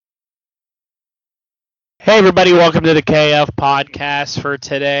Hey, everybody, welcome to the KF podcast for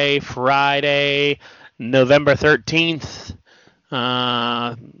today, Friday, November 13th.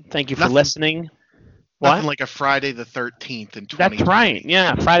 Thank you for Nothing, listening. nothing What? like a Friday the 13th in That's 2020. right.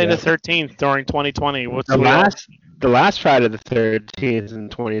 Yeah, Friday the Yep. 13th during 2020. The last Friday the 13th in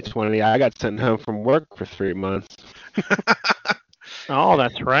 2020, I got sent home from work for 3 months. Oh,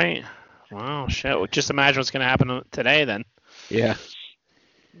 that's right. Wow, shit. Well, just imagine what's going to happen today then. Yeah,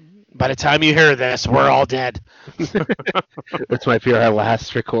 By the time you hear this, we're all dead. this might be our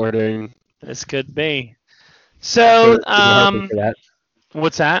last recording. This could be. So, People hoping for that.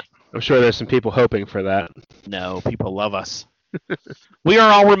 what's that? I'm sure there's some people hoping for that. No, people love us. We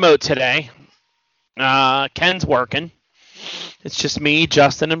are all remote today. Ken's working. It's just me,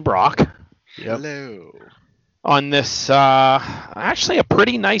 Justin, and Brock Yep. Hello. on this actually a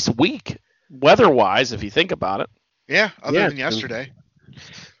pretty nice week weather-wise, if you think about it. Yeah, other Yeah, than yesterday.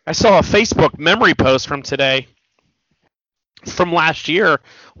 I saw a Facebook memory post from today. From last year,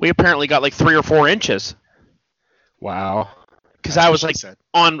 we apparently got like 3 or 4 inches. Wow. Because That's I what was she like said.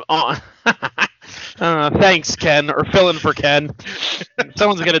 on. Thanks, Ken, or fill in for Ken.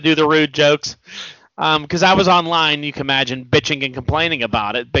 Someone's gonna do the rude jokes. Because I was online, you can imagine bitching and complaining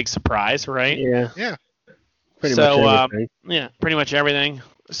about it. Big surprise, right? Yeah. Yeah. Pretty So, much everything. Yeah, pretty much everything.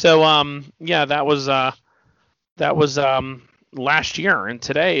 So yeah, that was last year, and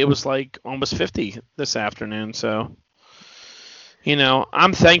today it was like almost 50 this afternoon. So,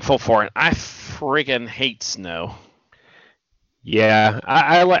 I'm thankful for it. I friggin' hate snow. Yeah,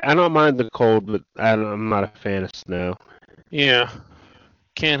 I don't mind the cold, but I'm not a fan of snow. Yeah,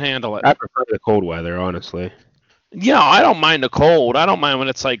 can't handle it. I prefer the cold weather, honestly. Yeah, I don't mind the cold. I don't mind when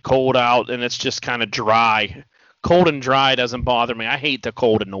it's like cold out and it's just kind of dry. Cold and dry doesn't bother me. I hate the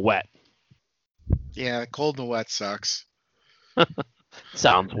cold and the wet. Yeah, cold and wet sucks.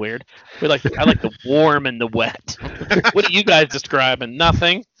 Sounds weird. I like the warm and the wet. What are you guys describing?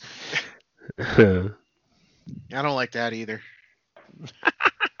 Nothing. I don't like that either.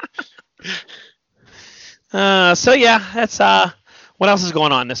 So yeah, that's what else is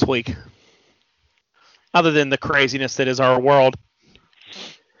going on this week? Other than the craziness that is our world.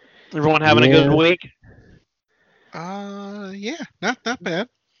 Everyone having a good week? Yeah, not bad.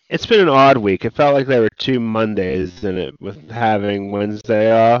 It's been an odd week. It felt like there were 2 Mondays in it with having Wednesday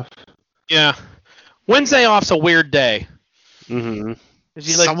off. Yeah. Wednesday off's a weird day. Mm-hmm.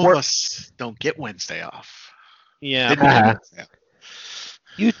 Some of us don't get Wednesday off. Yeah. Didn't get Wednesday off.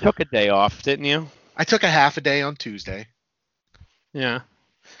 You took a day off, didn't you? I took a half a day on Tuesday. Yeah.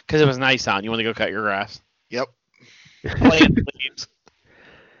 Because it was nice out. You want to go cut your grass. Yep. Plant leaves.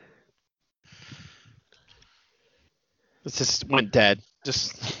 It just went dead.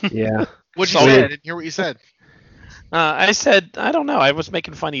 Just. Yeah. What'd you So- say? I didn't hear what you said. I said, I don't know. I was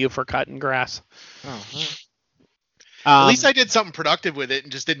making fun of you for cutting grass. Oh. At least Um, I did something productive with it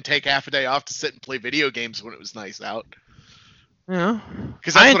and just didn't take half a day off to sit and play video games when it was nice out. Yeah.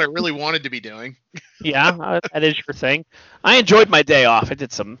 Because that's what I really wanted to be doing. Yeah, that is your thing. I enjoyed my day off. I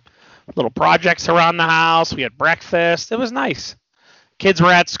did some little projects around the house. We had breakfast. It was nice. Kids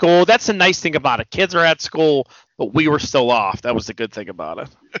were at school. That's the nice thing about it. Kids are at school, but we were still off. That was the good thing about it.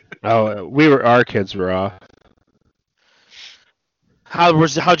 Oh, our kids were off.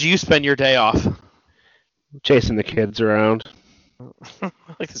 How'd you spend your day off? Chasing the kids around. I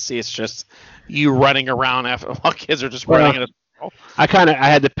like to see it's just you running around while kids are just running in a circle. I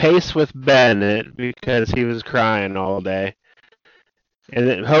had to pace with Bennett because he was crying all day. And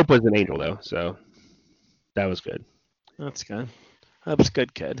then Hope was an angel though, so that was good. That's good. That's a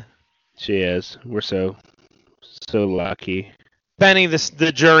good kid. She is. We're so lucky. Benny,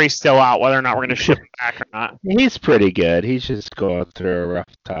 the jury's still out whether or not we're going to ship him back or not. He's pretty good. He's just going through a rough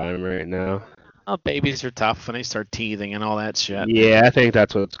time right now. Oh, babies are tough when they start teething and all that shit. Yeah, I think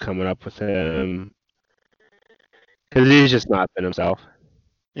that's what's coming up with him. Because he's just not been himself.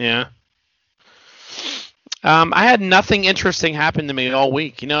 Yeah. I had nothing interesting happen to me all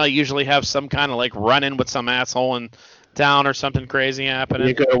week. I usually have some kind of like run-in with some asshole in town or something crazy happening.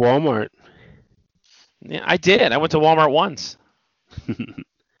 You go to Walmart. Yeah, I did. I went to Walmart once.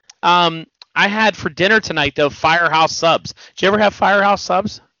 I had for dinner tonight though Firehouse subs. Did you ever have Firehouse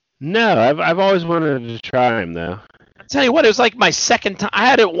subs? No, I've always wanted to try him though. I'll tell you what, it was like my second time. I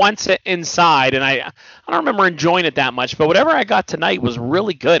had it once inside, and I don't remember enjoying it that much. But whatever I got tonight was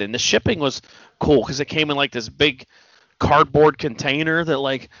really good, and the shipping was cool because it came in like this big cardboard container that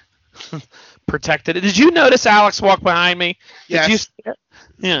like protected it. Did you notice Alex walk behind me? Yes. Did you see it?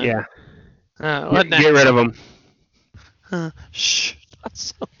 Yeah. Yeah. Get rid of him. Shh, not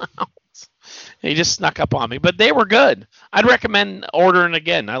so loud. He just snuck up on me, but they were good. I'd recommend ordering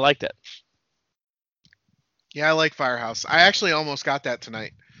again. I liked it. Yeah, I like Firehouse. I actually almost got that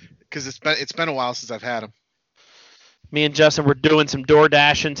tonight because it's been a while since I've had them. Me and Justin were doing some door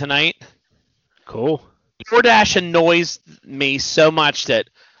dashing tonight. Cool. DoorDash annoys me so much that,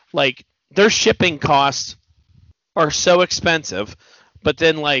 like, their shipping costs are so expensive, but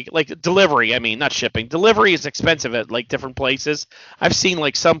then like delivery, I mean, not shipping. Delivery is expensive at like different places. I've seen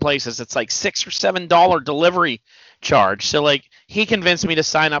like some places it's like $6 or $7 delivery charge. So like he convinced me to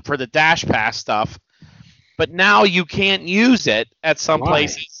sign up for the Dash Pass stuff, but now you can't use it at some Why?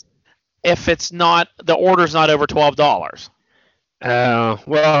 places if it's not the order's not over $12.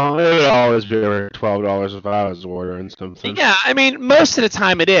 Well, it would always be over $12 if I was ordering something. Yeah, I mean, most of the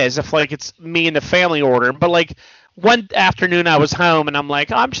time it is if like it's me and the family ordering. But like one afternoon I was home and I'm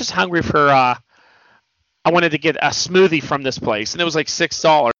like, I'm just hungry for I wanted to get a smoothie from this place and it was like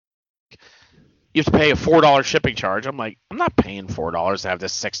 $6. You have to pay a $4 shipping charge. I'm like, I'm not paying $4 to have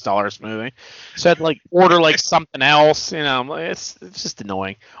this $6 smoothie. So I'd like order like something else. I'm like, it's just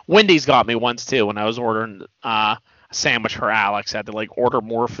annoying. Wendy's got me once too when I was ordering sandwich for Alex. I had to like order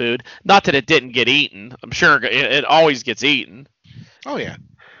more food. Not that it didn't get eaten. I'm sure it always gets eaten. Oh yeah.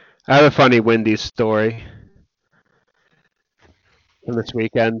 I have a funny Wendy's story from this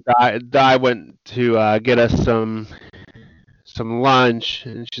weekend. Di went to get us some lunch,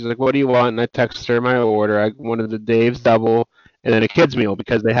 and she's like, "What do you want?" And I texted her my order. I wanted the Dave's double and then a kids meal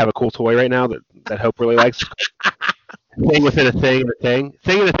because they have a cool toy right now that Hope really likes. Thing within a thing and a thing.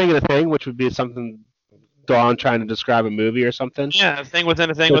 Thing and a thing and a thing, which would be something Dawn trying to describe a movie or something. Yeah, a thing within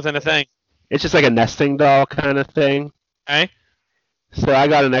a thing within a thing. It's just like a nesting doll kind of thing. Okay. So I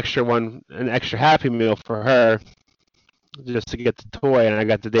got an extra Happy Meal for her, just to get the toy, and I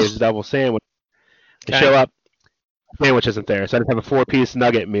got the Dave's double sandwich. I show up, sandwich isn't there, so I just have a 4-piece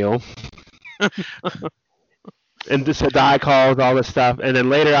nugget meal. And so Di calls all this stuff, and then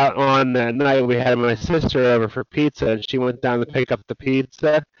later out on that night we had my sister over for pizza, and she went down to pick up the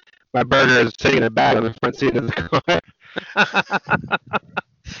pizza. My burger is sitting in a bag on the front seat of the car.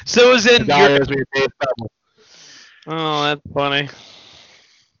 So it was in Di your... owes me a Dave's double. Oh, that's funny.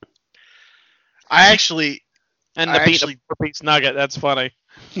 I actually And I the actually- piece nugget. That's funny.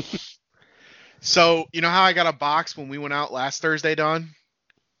 so you know how I got a box when we went out last Thursday, Don?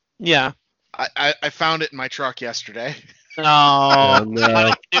 Yeah. I found it in my truck yesterday. Oh, no.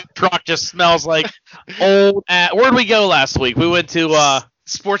 my new truck just smells like old. Where'd we go last week? We went to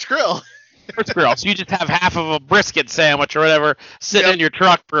Sports Grill. Sports Grill. So you just have half of a brisket sandwich or whatever sitting Yep. in your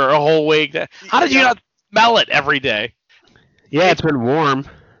truck for a whole week. How did you Yep. not smell it every day? Yeah, it's been warm.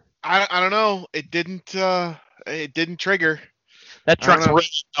 I don't know. It didn't trigger. That I don't truck's know.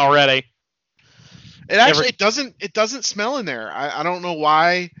 ruined already. It actually it doesn't smell in there. I don't know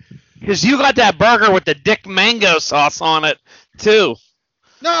why. Because you got that burger with the Dick Mango sauce on it too.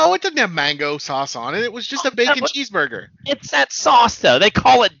 No, it didn't have mango sauce on it. It was just a bacon cheeseburger. It's that sauce though. They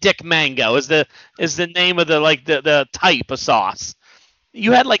call it Dick Mango. Is the name of the type of sauce.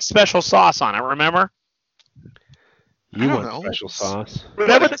 You had like special sauce on it. Remember? You don't want know. special sauce.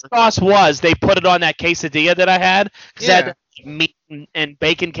 Whatever the sauce was, they put it on that quesadilla that I had. Because I had meat and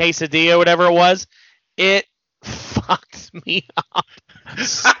bacon quesadilla, whatever it was. It fucked me up.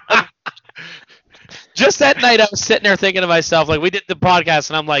 Just that night, I was sitting there thinking to myself, like, we did the podcast,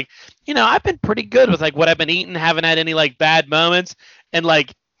 and I'm like, I've been pretty good with, like, what I've been eating, haven't had any, like, bad moments. And,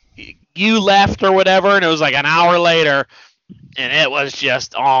 like, you left or whatever, and it was, like, an hour later, and it was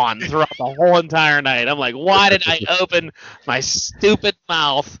just on throughout the whole entire night. I'm like, why did I open my stupid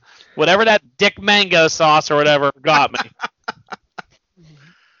mouth? Whatever that Dick Mango sauce or whatever got me.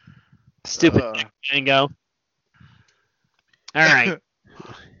 Stupid Dick Mango. All right.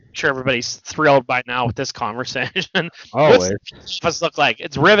 I'm sure everybody's thrilled by now with this conversation. Always. What's the office look like?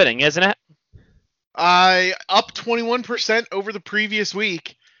 It's riveting, isn't it? I up 21% over the previous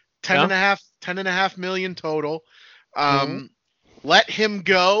week. 10.5 million total. Let Him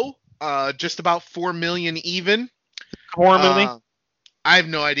Go, just about 4 million even. Horror movie? I have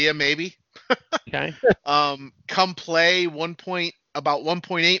no idea, maybe. Okay. Come Play, about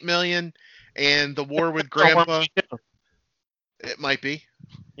 1.8 million, and The War with Grandpa, it might be.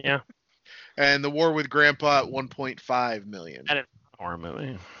 Yeah. And The War with Grandpa at 1.5 million. Horror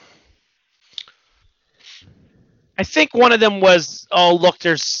movie. I think one of them was, oh, look,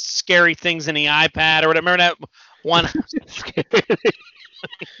 there's scary things in the iPad or whatever. Remember that one?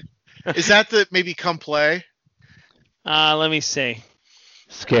 Is that the maybe Come Play? Let me see.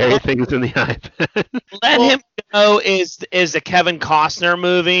 Scary things in the iPad. Let Him Go is a Kevin Costner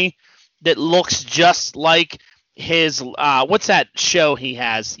movie that looks just like his what's that show he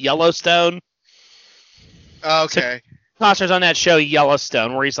has? Yellowstone. Okay. Costner's on that show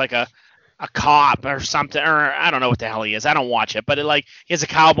Yellowstone, where he's like a a cop or something, or I don't know what the hell he is. I don't watch it, but he has a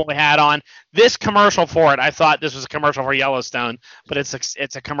cowboy hat on. This commercial for it, I thought this was a commercial for Yellowstone, but it's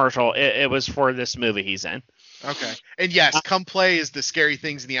a commercial. It was for this movie he's in. Okay. And yes, Come Play is the Scary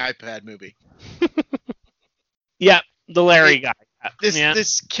Things in the iPad movie. Yeah, the Larry guy.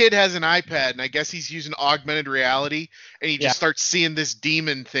 This kid has an iPad, and I guess he's using augmented reality, and he just starts seeing this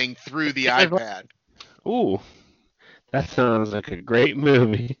demon thing through the iPad. Ooh, that sounds like a great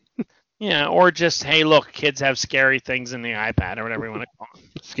movie. Yeah, or just, hey, look, kids have scary things in the iPad, or whatever you want to call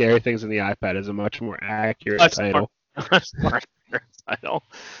it. Scary Things in the iPad is a much more accurate title. More accurate title.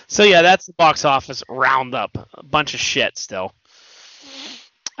 So, yeah, that's the box office roundup. A bunch of shit still.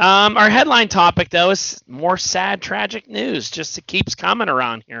 Our headline topic, though, is more sad, tragic news. Just it keeps coming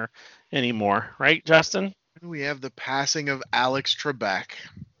around here anymore. Right, Justin? We have the passing of Alex Trebek.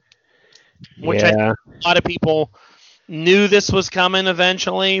 Which I think a lot of people knew this was coming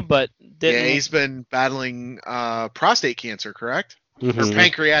eventually, but didn't. Yeah, he's been battling prostate cancer, correct? Mm-hmm. Or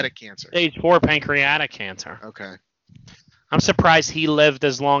pancreatic cancer. Stage 4 pancreatic cancer. Okay. I'm surprised he lived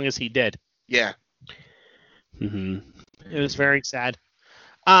as long as he did. Yeah. Mm-hmm. It was very sad.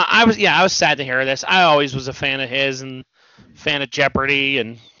 I was sad to hear this. I always was a fan of his and fan of Jeopardy,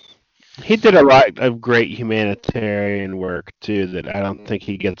 and he did a lot of great humanitarian work too that I don't think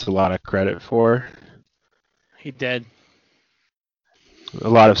he gets a lot of credit for. He did. A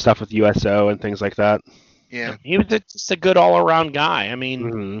lot of stuff with USO and things like that. Yeah. He was just a good all-around guy. I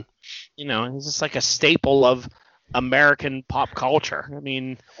mean, Mm-hmm. He's just like a staple of American pop culture. I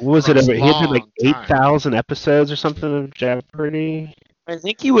mean, What was it? He did like long 8,000 episodes or something of Jeopardy. I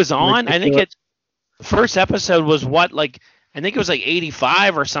think he was on. I think the first episode was I think it was like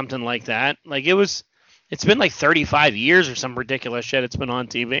 85 or something like that. It's been like 35 years or some ridiculous shit. It's been on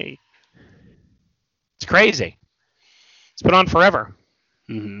TV. It's crazy. It's been on forever.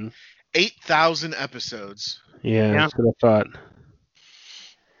 Mm-hmm. 8,000 episodes. Yeah, that's what I thought.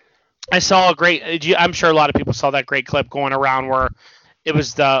 I saw I'm sure a lot of people saw that great clip going around where it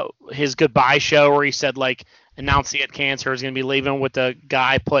was his goodbye show where he said announced he had cancer, is going to be leaving with the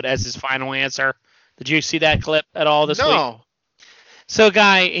guy put as his final answer. Did you see that clip at all this week? No. So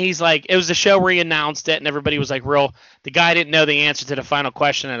he's like, it was the show where he announced it and everybody was like, the guy didn't know the answer to the final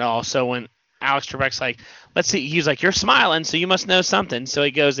question at all. So when Alex Trebek's like, let's see, he's like, you're smiling, so you must know something. So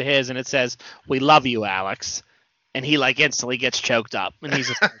he goes to his and it says, we love you, Alex. And he instantly gets choked up. And he's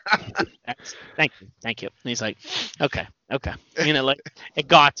just like, thank you. And he's like, okay. It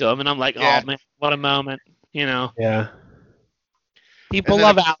got to him. And I'm like, oh man, what a moment. Yeah. People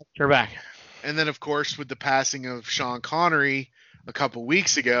love Alex Trebek. And then, of course, with the passing of Sean Connery a couple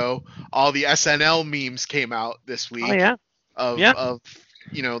weeks ago, all the SNL memes came out this week. Oh, yeah. Of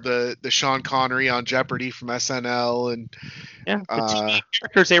the Sean Connery on Jeopardy from SNL and the TV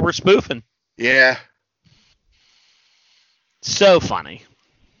characters they were spoofing. Yeah. So funny.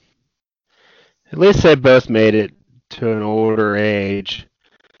 At least they both made it to an older age.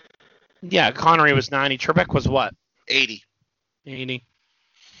 Yeah, Connery was 90. Trebek was what? 80. 80.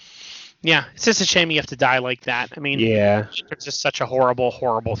 Yeah, it's just a shame you have to die like that. I mean, yeah, it's just such a horrible,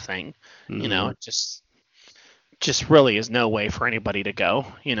 horrible thing. Mm-hmm. It just really is no way for anybody to go.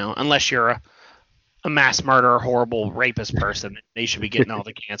 Unless you're a mass murderer, horrible rapist person, they should be getting all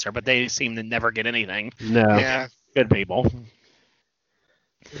the cancer, but they seem to never get anything. No. Yeah. Good people.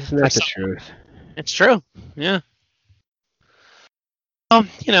 Isn't that the truth? It's true. Yeah.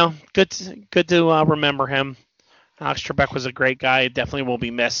 Good to remember him. Alex Trebek was a great guy. Definitely will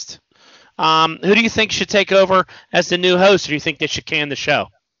be missed. Who do you think should take over as the new host, or do you think they should can the show?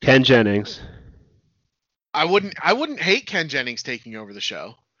 Ken Jennings. I wouldn't hate Ken Jennings taking over the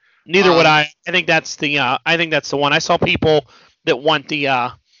show. Neither would I. I think that's the one. I saw people that want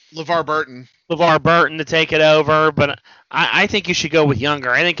the LeVar Burton to take it over, but I think you should go with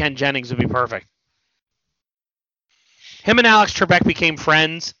younger. I think Ken Jennings would be perfect. Him and Alex Trebek became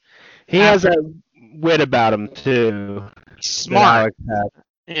friends. He has a wit about him too. Smart.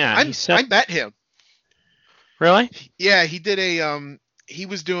 Yeah, I met him. Really? Yeah, he did he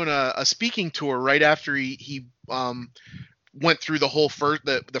was doing a speaking tour right after he went through the whole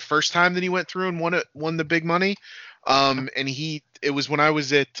the first time that he went through and won the big money. And it was when I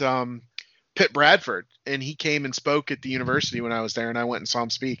was at Pitt Bradford, and he came and spoke at the university when I was there, and I went and saw him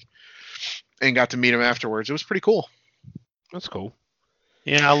speak and got to meet him afterwards. It was pretty cool. That's cool.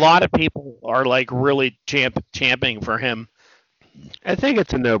 Yeah, a lot of people are really championing for him. I think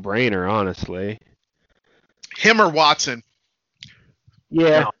it's a no-brainer, honestly. Him or Watson?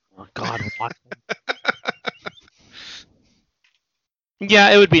 Yeah. Oh, God, Watson. Yeah,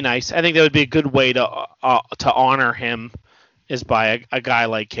 it would be nice. I think that would be a good way to honor him is by a guy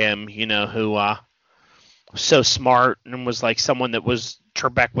like him, who was so smart and was like someone that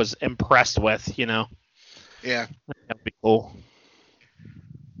Trebek was impressed with. Yeah. That'd be cool.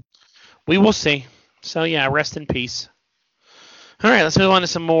 We will see. So yeah, rest in peace. All right, let's move on to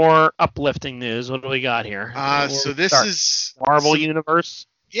some more uplifting news. What do we got here? So this is Marvel Universe.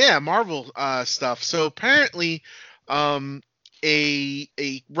 Yeah, Marvel stuff. So apparently, a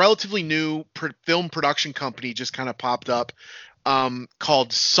relatively new film production company just kind of popped up,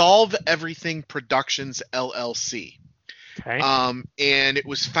 called Solve Everything Productions LLC. Okay. And it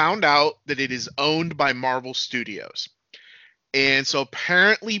was found out that it is owned by Marvel Studios. And so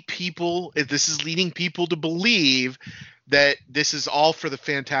apparently this is leading people to believe that this is all for the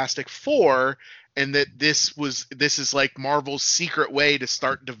Fantastic Four, and that this is like Marvel's secret way to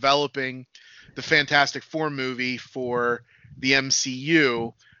start developing the Fantastic Four movie for the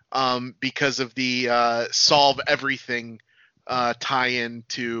MCU, because of the Solve Everything tie-in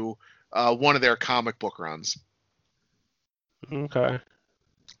to one of their comic book runs. Okay.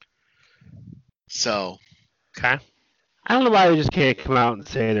 So. Okay. I don't know why they just can't come out and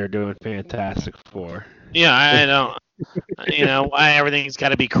say they're doing Fantastic Four. Yeah, I don't. Why everything's got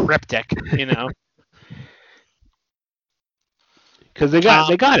to be cryptic. Because they got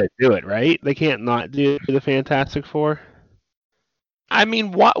to do it, right? They can't not do the Fantastic Four. I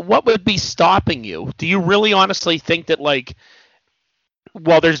mean, what would be stopping you? Do you really honestly think that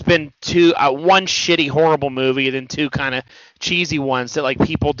there's been one shitty horrible movie and then two kind of cheesy ones that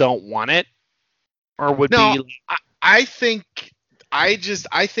people don't want it, or would be? I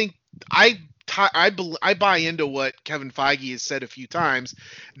buy into what Kevin Feige has said a few times,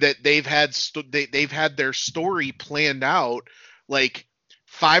 that they've had their story planned out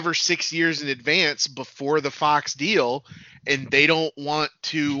 5 or 6 years in advance before the Fox deal, and they don't want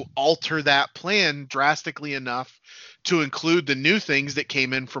to alter that plan drastically enough to include the new things that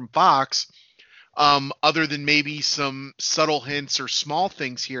came in from Fox, other than maybe some subtle hints or small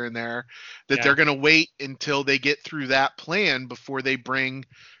things here and there that they're going to wait until they get through that plan before they bring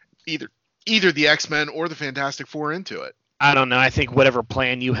either the X-Men or the Fantastic Four into it. I don't know. I think whatever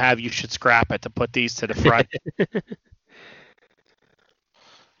plan you have, you should scrap it to put these to the front.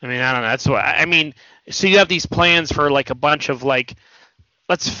 I mean, I don't know. That's what I mean. So you have these plans for a bunch of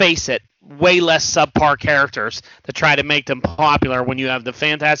let's face it, way less subpar characters to try to make them popular when you have the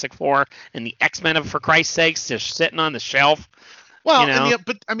Fantastic Four and the X-Men, for Christ's sakes, just sitting on the shelf. Well,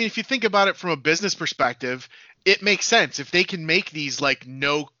 but I mean, if you think about it from a business perspective, it makes sense if they can make these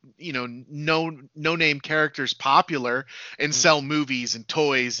no name characters popular and sell movies and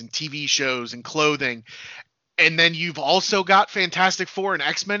toys and TV shows and clothing, and then you've also got Fantastic Four and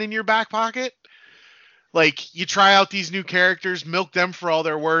X-Men in your back pocket. You try out these new characters, milk them for all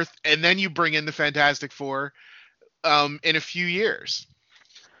they're worth, and then you bring in the Fantastic Four in a few years.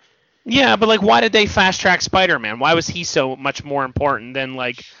 Yeah, but why did they fast track Spider-Man? Why was he so much more important than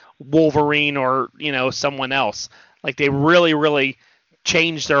Wolverine or someone else? They really, really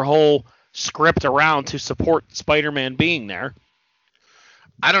changed their whole script around to support Spider-Man being there.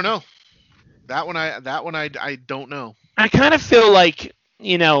 I don't know. That one I don't know. I kind of feel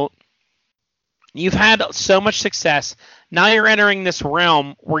you've had so much success. Now you're entering this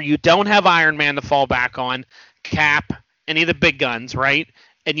realm where you don't have Iron Man to fall back on, Cap, any of the big guns, right?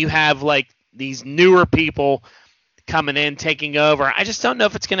 And you have these newer people coming in, taking over. I just don't know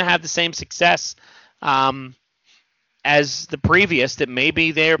if it's going to have the same success as the previous, that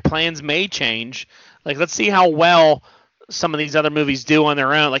maybe their plans may change. Let's see how well some of these other movies do on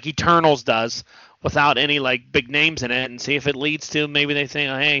their own, like Eternals does, without any big names in it, and see if it leads to maybe they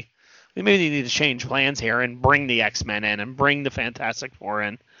think, oh, hey, we maybe need to change plans here and bring the X-Men in and bring the Fantastic Four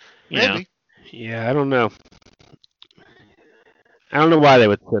in. Maybe. Yeah, I don't know. I don't know why they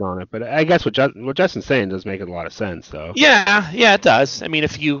would sit on it, but I guess what Justin's saying does make a lot of sense, though. Yeah, it does. I mean,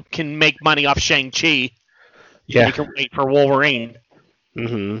 if you can make money off Shang-Chi, you can wait for Wolverine.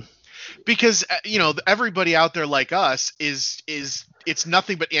 Mm-hmm. Because everybody out there like us is it's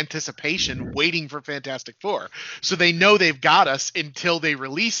nothing but anticipation, waiting for Fantastic Four. So they know they've got us until they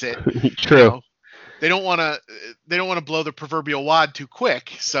release it. True. They don't want to blow the proverbial wad too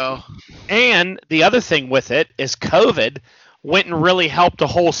quick. So. And the other thing with it is COVID went and really helped the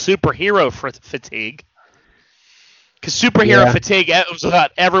whole superhero fatigue. Because superhero fatigue, it was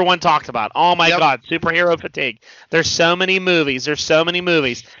what everyone talked about. Oh my God, superhero fatigue. There's so many movies.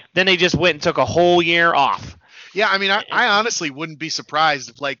 Then they just went and took a whole year off. Yeah, I mean, I honestly wouldn't be surprised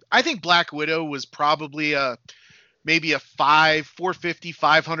if I think Black Widow was probably maybe a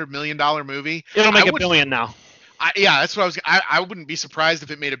 $500 million movie. It'll make $1 billion now. That's what I wouldn't be surprised if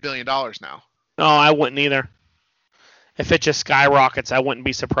it made $1 billion now. No, I wouldn't either. if it just skyrockets, I wouldn't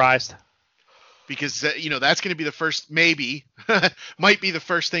be surprised. Because that's going to be the first, maybe might be the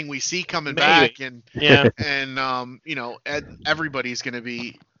first thing we see coming Maybe. back, and Yeah. and everybody's going to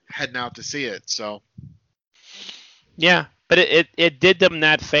be heading out to see it. So Yeah, but it did them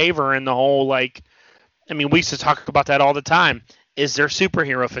that favor in the whole, like, I mean, we used to talk about that all the time. Is there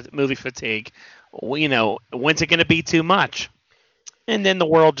superhero movie fatigue? Well, when's it going to be too much? And then the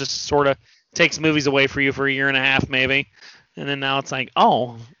world just sort of takes movies away for you for a year and a half, maybe. And then now it's like,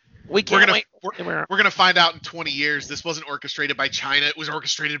 oh, we can't wait. We're gonna find out in 20 years this wasn't orchestrated by China. It was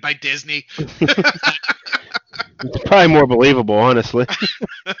orchestrated by Disney. It's probably more believable, honestly.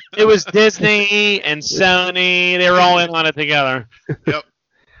 It was Disney and Sony. They were all in on it together. Yep.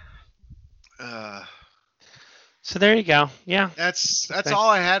 So there you go. Yeah. That's all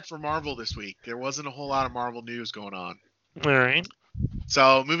I had for Marvel this week. There wasn't a whole lot of Marvel news going on. All right.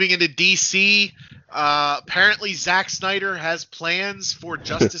 So moving into DC, apparently Zack Snyder has plans for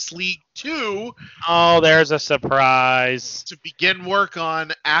Justice League 2 Oh, there's a surprise. to begin work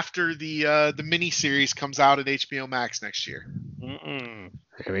on after the miniseries comes out at HBO Max next year. Mm-mm.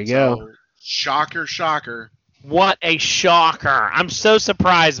 There we go. So, shocker. What a shocker. I'm so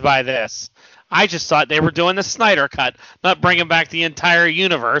surprised by this. I just thought they were doing the Snyder cut, not bringing back the entire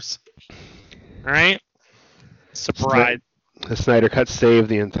universe. All right? Surprise. The Snyder Cut saved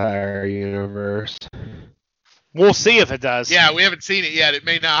the entire universe. We'll see if it does. Yeah, we haven't seen it yet. It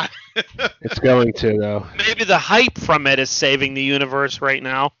may not. It's going to, though. Maybe the hype from it is saving the universe right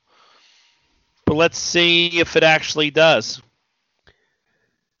now. But let's see if it actually does.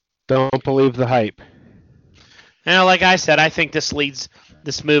 Don't believe the hype. Now, like I said, I think this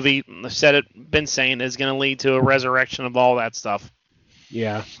movie, I've been saying, is going to lead to a resurrection of all that stuff.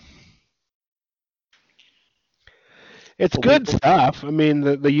 Yeah. It's good stuff. I mean,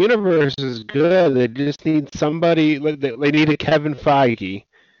 the universe is good. They just need somebody. They need a Kevin Feige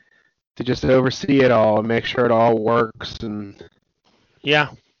to just oversee it all and make sure it all works. And Yeah.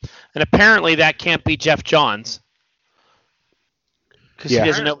 And apparently that can't be Jeff Johns. Because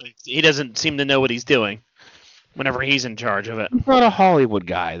Yeah. he doesn't seem to know what he's doing whenever he's in charge of it. he's not a Hollywood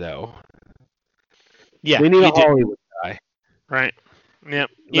guy, though. Yeah, We need a you do. Hollywood guy. Right. Yep.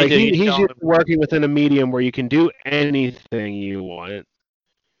 You Like do. You he's tell just him. working within a medium where you can do anything you want.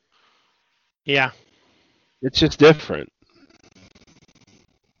 Yeah. It's just different.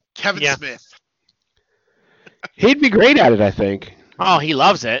 Kevin Yeah. Smith. He'd be great at it, I think. Oh, he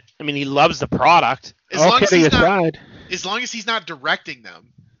loves it. I mean, he loves the product. All kidding aside. As long as he's not directing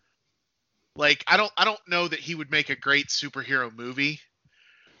them. Like I don't know that he would make a great superhero movie,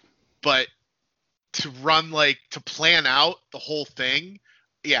 but to plan out the whole thing,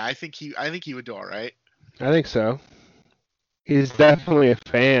 yeah, I think he would do all right. I think so. He's definitely a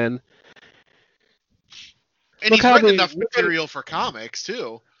fan. And Look he's how written they- enough look at- material for comics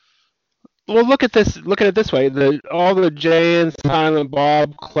too. Well, look at this. Look at it this way: all the Jay and Silent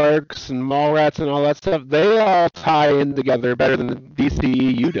Bob, Clerks, and Mallrats, and all that stuff. They all tie in together better than the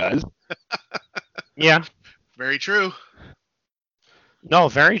DCEU does. Yeah. Very true. No,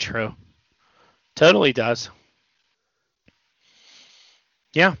 very true. Totally does.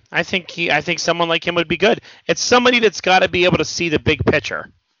 Yeah, I think someone like him would be good. It's somebody that's got to be able to see the big picture.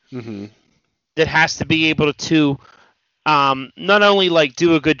 Mm-hmm. That has to be able to not only like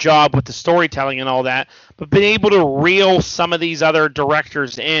do a good job with the storytelling and all that, but be able to reel some of these other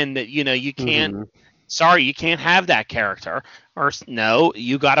directors in that you can't. Mm-hmm. Sorry, you can't have that character, or no,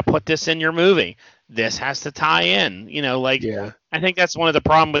 you got to put this in your movie. This has to tie in. Yeah. I think that's one of the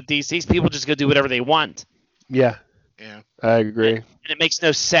problem with DC's people just go do whatever they want, Yeah, Yeah. I agree. and it makes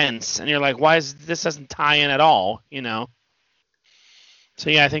no sense. And you're like, why is this doesn't tie in at all? So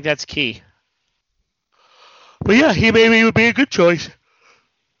yeah, I think that's key. But yeah, he maybe would be a good choice.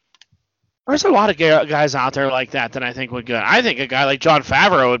 There's a lot of guys out there like that I think would go. I think a guy like Jon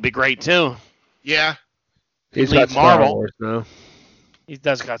Favreau would be great too. Yeah. He's Leave got Star Marvel. Wars now. He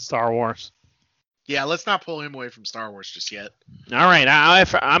does got Star Wars. Yeah, let's not pull him away from Star Wars just yet. All right,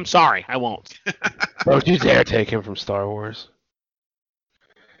 I'm sorry, I won't. Don't you dare take him from Star Wars.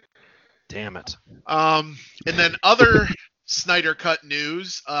 Damn it. And then other Snyder Cut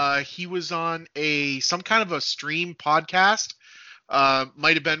news, he was on some kind of a stream podcast.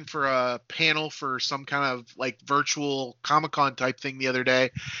 Might have been for a panel for some kind of like virtual Comic-Con type thing the other day,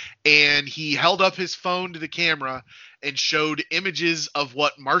 and he held up his phone to the camera and showed images of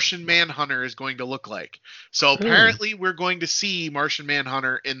what Martian Manhunter is going to look like. So apparently we're going to see Martian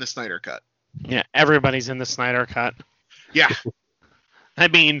Manhunter in the Snyder Cut. Yeah, everybody's in the Snyder Cut. Yeah. I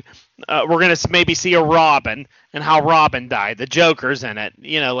mean, we're gonna maybe see a Robin and how Robin died. The Joker's in it.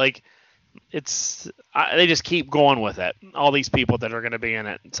 They just keep going with it. All these people that are going to be in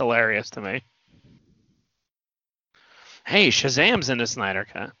it. It's hilarious to me. Hey, Shazam's in the Snyder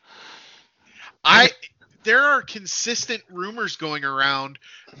Cut. There are consistent rumors going around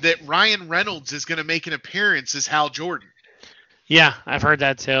that Ryan Reynolds is going to make an appearance as Hal Jordan. Yeah, I've heard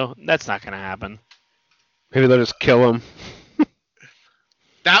that too. That's not going to happen. Maybe they'll just kill him.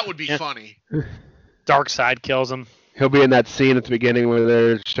 That would be funny. Darkseid kills him. He'll be in that scene at the beginning where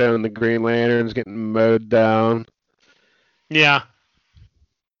they're showing the Green Lanterns getting mowed down. Yeah.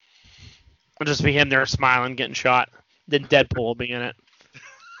 It'll just be him there smiling, getting shot. Then Deadpool will be in it.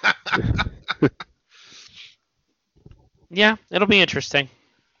 Yeah, it'll be interesting.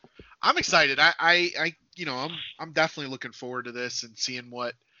 I'm excited. I'm definitely looking forward to this and seeing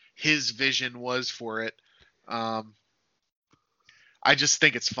what his vision was for it. I just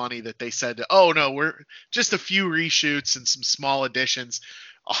think it's funny that they said, "Oh no, we're just a few reshoots and some small additions.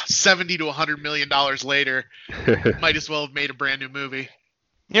 $70 to $100 million later, might as well have made a brand new movie."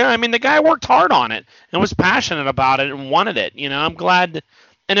 Yeah, I mean the guy worked hard on it and was passionate about it and wanted it. I'm glad.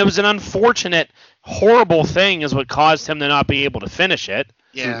 And it was an unfortunate, horrible thing is what caused him to not be able to finish it.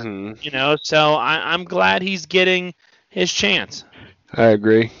 Yeah. Mm-hmm. So I'm glad he's getting his chance. I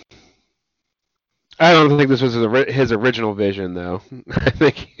agree. I don't think this was his original vision, though. I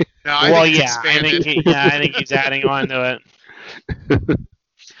think. No, I think he's adding on to it.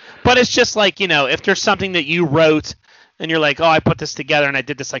 But it's just like, if there's something that you wrote and you're like, oh, I put this together and I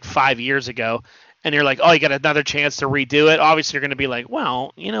did this like 5 years ago, and you're like, oh, you got another chance to redo it. Obviously, you're going to be like,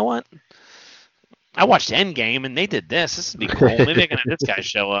 well, you know what? I watched Endgame and they did this. This would be cool. Maybe I can have this guy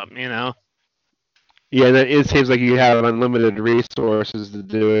show up, Yeah, it seems like you have unlimited resources to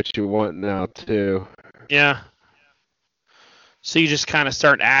do what you want now, too. Yeah. So you just kind of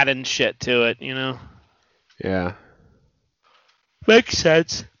start adding shit to it, Yeah. Makes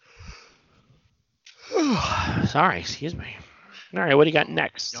sense. Sorry, excuse me. All right, what do you got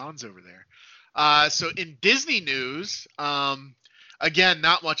next? John's over there. So in Disney news, again,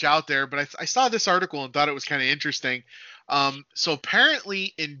 not much out there, but I saw this article and thought it was kind of interesting. So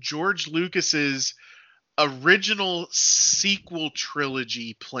apparently in George Lucas's original sequel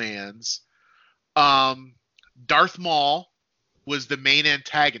trilogy plans, Darth Maul was the main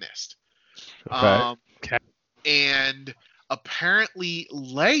antagonist. Okay. And apparently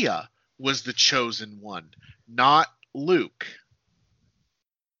Leia was the chosen one, not Luke.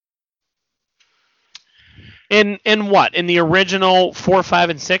 In what? In the original 4, 5,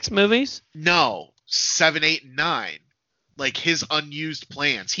 and 6 movies? No, 7, 8, and 9. Like his unused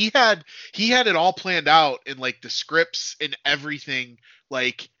plans. He had it all planned out in like the scripts and everything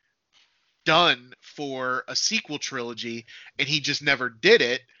like done for a sequel trilogy, and he just never did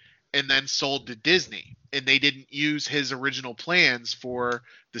it, and then sold to Disney, and they didn't use his original plans for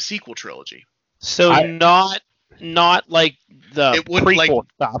the sequel trilogy. So not like the prequel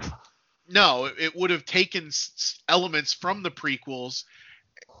stuff. No, it would have taken elements from the prequels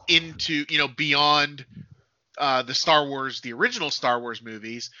into, beyond the original Star Wars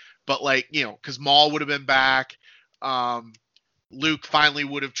movies, but like, because Maul would have been back, Luke finally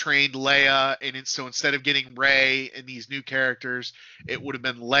would have trained Leia, and so instead of getting Rey and these new characters, it would have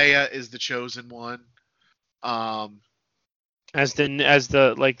been Leia is the chosen one. As the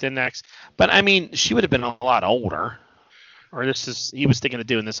next, but I mean, she would have been a lot older. Or he was thinking of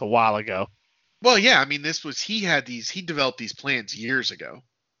doing this a while ago. Well, yeah, I mean, he developed these plans years ago.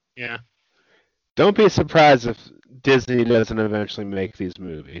 Yeah. Don't be surprised if Disney doesn't eventually make these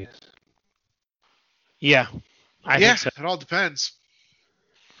movies. Yeah. I think so. It all depends.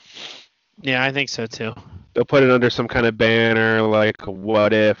 Yeah, I think so too. They'll put it under some kind of banner, like a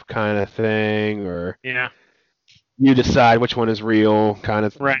what if kind of thing, or you decide which one is real kind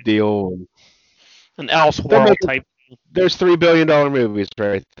of deal. An Elseworld type. There's $3 billion movies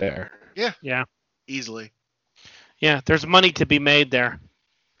right there. Yeah. Yeah. Easily. Yeah, there's money to be made there.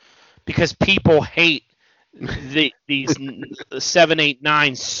 Because people hate these 7, 8,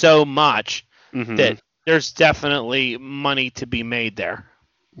 9 so much that there's definitely money to be made there.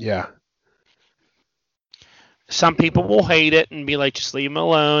 Yeah. Some people will hate it and be like, just leave them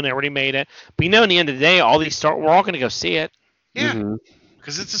alone. They already made it. But in the end of the day, we're all going to go see it. Yeah.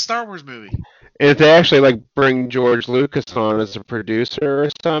 Because it's a Star Wars movie. And if they actually bring George Lucas on as a producer or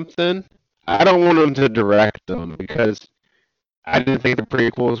something, I don't want him to direct them because I didn't think the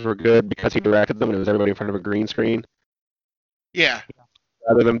prequels were good because he directed them and it was everybody in front of a green screen. Yeah.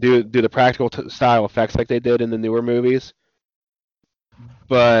 Rather than do the practical style effects like they did in the newer movies,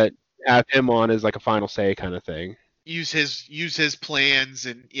 but have him on as like a final say kind of thing. Use his plans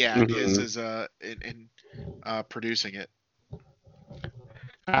and his as in producing it.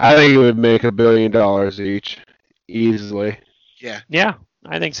 I think it would make $1 billion each, easily. Yeah. Yeah,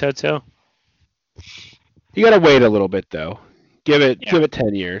 I think so too. You gotta wait a little bit though. Give it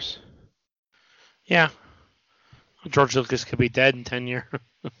 10 years. Yeah. George Lucas could be dead in 10 years.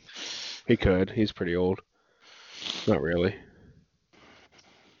 He could. He's pretty old. Not really.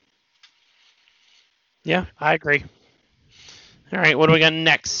 Yeah, I agree. All right, what do we got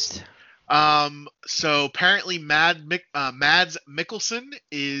next? So apparently Mads Mikkelsen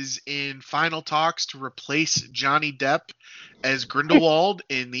is in final talks to replace Johnny Depp as Grindelwald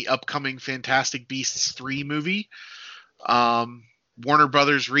in the upcoming Fantastic Beasts 3 movie. Warner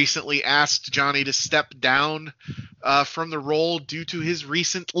Brothers recently asked Johnny to step down from the role due to his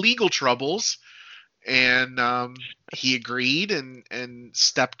recent legal troubles, and he agreed and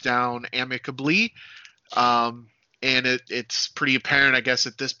stepped down amicably. And it's pretty apparent, I guess,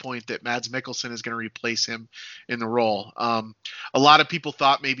 at this point that Mads Mikkelsen is going to replace him in the role. A lot of people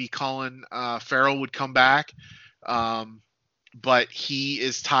thought maybe Colin Farrell would come back, but he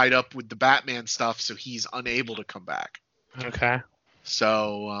is tied up with the Batman stuff, so he's unable to come back. Okay.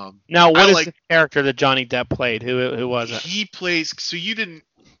 So now, what is the character that Johnny Depp played? Who was it? He plays. So you didn't?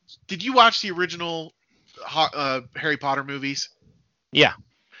 Did you watch the original Harry Potter movies? Yeah.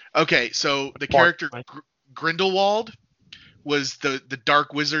 Okay, so the character Grindelwald was the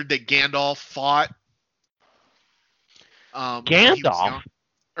dark wizard that Gandalf fought. Gandalf?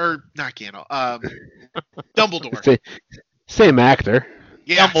 Or not Gandalf. Dumbledore. Same actor.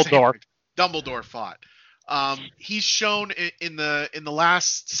 Yeah, Dumbledore. Dumbledore fought. He's shown in the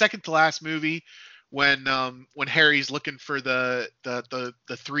second to last movie when Harry's looking for the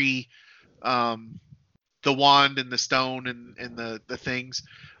three, the wand and the stone and the things.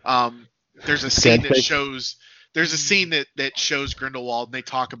 There's a scene that shows Grindelwald, and they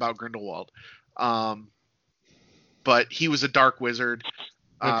talk about Grindelwald. But he was a dark wizard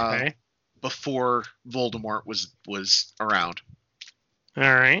before Voldemort was around. All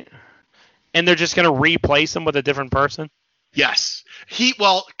right. And they're just going to replace him with a different person? Yes.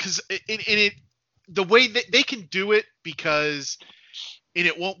 Because the way that they can do it, because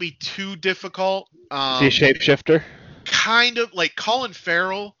it won't be too difficult. Is he a shapeshifter? Kind of like Colin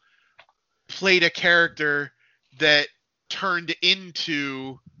Farrell played a character that turned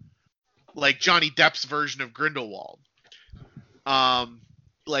into like Johnny Depp's version of Grindelwald.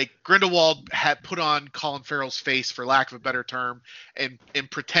 Like Grindelwald had put on Colin Farrell's face, for lack of a better term, and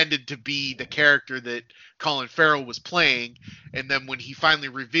pretended to be the character that Colin Farrell was playing. And then when he finally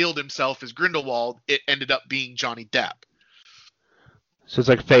revealed himself as Grindelwald, it ended up being Johnny Depp. So it's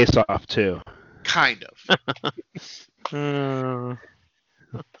like Face Off too. Kind of.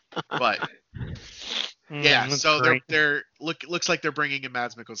 But yeah, so they're looks like they're bringing in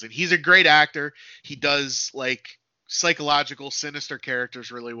Mads Mikkelsen. He's a great actor. He does like psychological, sinister characters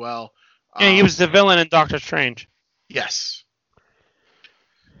really well. Yeah, he was the villain in Doctor Strange. Yes.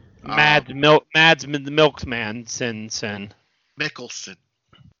 Mads the Milkman Sin. Mikkelsen.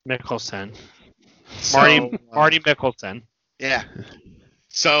 Marty Mikkelsen. Yeah.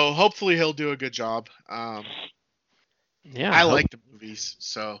 So hopefully he'll do a good job. Yeah. I like the movies,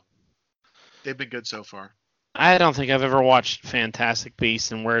 so they've been good so far. I don't think I've ever watched Fantastic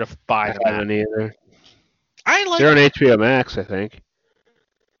Beasts and where to buy them. I haven't either. They're on HBO Max, I think.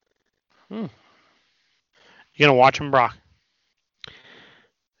 You gonna watch them, Brock?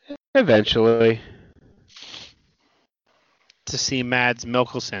 Eventually. To see Mads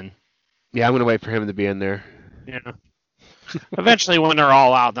Mikkelsen. Yeah, I'm gonna wait for him to be in there. Yeah. Eventually, when they're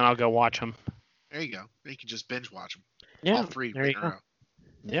all out, then I'll go watch them. There you go. You can just binge watch them. Yeah. All three. There you go.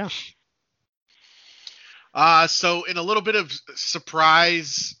 Yeah. So in a little bit of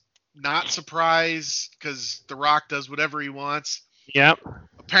surprise, not surprise, because The Rock does whatever he wants. Yep.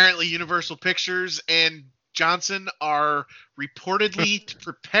 Apparently, Universal Pictures and Johnson are reportedly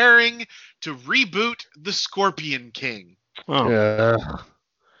preparing to reboot The Scorpion King. Oh.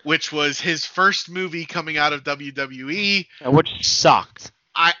 Which was his first movie coming out of WWE. Which sucked.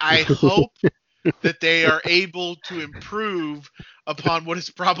 I hope that they are able to improve upon what is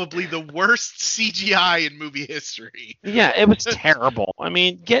probably the worst CGI in movie history. Yeah, it was terrible. I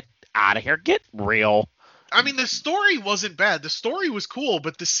mean, get out of here. Get real. I mean, the story wasn't bad. The story was cool,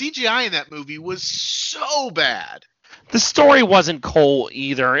 but the CGI in that movie was so bad. The story wasn't cool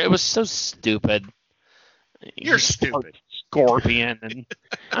either. It was so stupid. You're stupid. Scorpion, and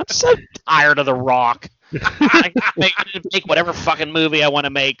I'm so tired of The Rock. I can make whatever fucking movie I want to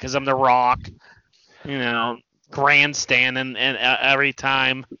make because I'm The Rock. You know, grandstanding and every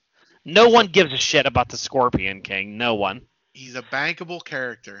time. No one gives a shit about the Scorpion King. No one. He's a bankable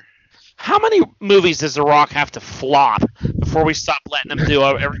character. How many movies does The Rock have to flop before we stop letting him do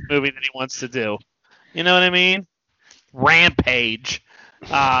every movie that he wants to do? You know what I mean? Rampage.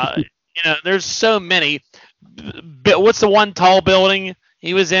 There's so many. What's the one tall building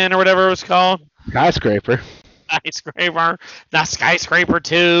he was in or whatever it was called? Skyscraper. Skyscraper. Not Skyscraper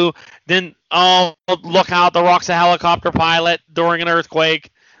 2. Then, look out, The Rock's a helicopter pilot during an earthquake.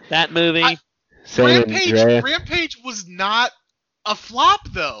 That movie. Rampage was not a flop,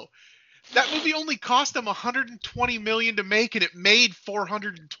 though. That movie only cost them $120 million to make, and it made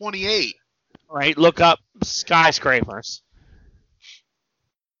 $428. Right, look up Skyscrapers.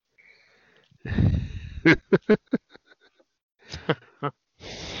 This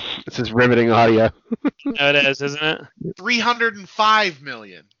is riveting audio. It is, isn't it? $305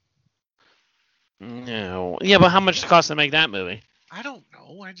 million. No. Yeah, but how much did it cost to make that movie? I don't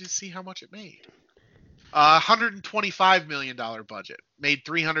know. I just see how much it made. $125 million budget. Made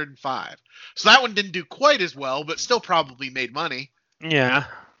 305. So that one didn't do quite as well, but still probably made money. Yeah.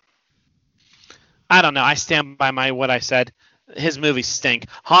 I don't know. I stand by what I said. His movies stink.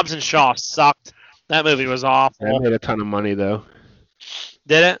 Hobbs and Shaw sucked. That movie was awful. That made a ton of money, though.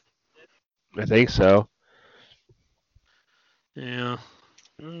 Did it? I think so. Yeah.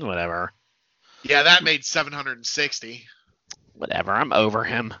 Whatever. Yeah, that made 760. Whatever. I'm over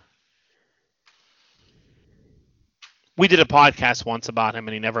him. We did a podcast once about him,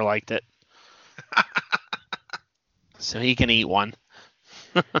 and he never liked it. So he can eat one.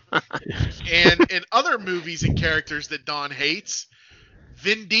 And in other movies and characters that Don hates,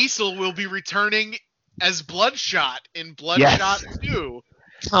 Vin Diesel will be returning as Bloodshot in Bloodshot 2.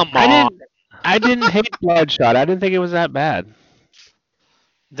 Come on. I didn't hate Bloodshot. I didn't think it was that bad.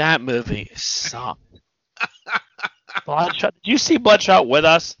 That movie sucked. Bloodshot. Did you see Bloodshot with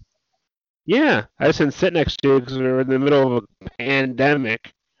us? Yeah, I just didn't sit next to you because we were in the middle of a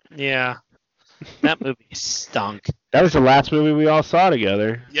pandemic. Yeah. That movie stunk. That was the last movie we all saw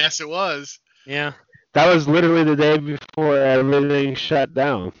together. Yes, it was. Yeah. That was literally the day before everything shut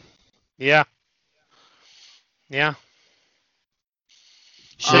down. Yeah. Yeah.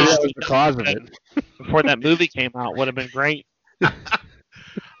 That was the cause of it. Before that movie came out, would have been great. But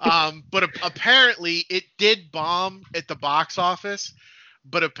apparently it did bomb at the box office.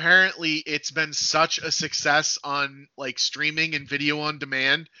 But apparently it's been such a success on like streaming and video on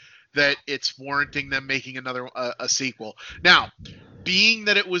demand that it's warranting them making another a sequel. Now, being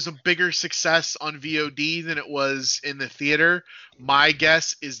that it was a bigger success on VOD than it was in the theater, my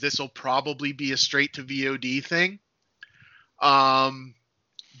guess is this will probably be a straight to VOD thing.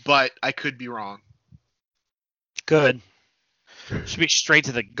 But I could be wrong. Good. Should be straight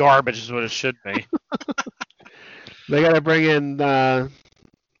to the garbage is what it should be. They got to bring in the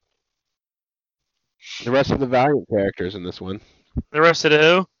rest of the Valiant characters in this one. The rest of the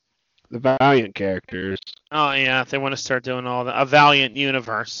who? The Valiant characters. Oh, yeah. If they want to start doing all that. A Valiant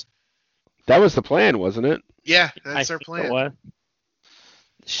universe. That was the plan, wasn't it? Yeah, that's their plan. What?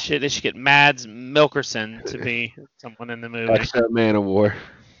 Shit, they should get Mads Mikkelsen to be someone in the movie. Exo Man of War.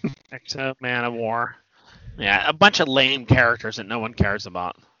 Exo Man of War. Yeah, a bunch of lame characters that no one cares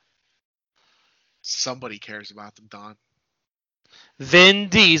about. Somebody cares about them, Don. Vin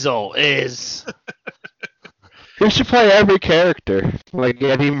Diesel is... He should play every character, like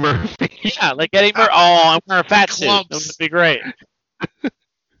Eddie Murphy. Yeah, like Eddie Murphy. Oh, I'm wearing a fat suit. That would be great.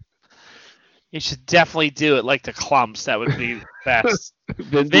 You should definitely do it like the Clumps. That would be best.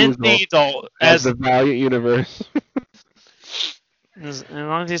 Vin Diesel as the Valiant universe. As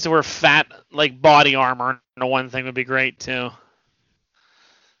long as he used to wear fat, like body armor, the one thing would be great too.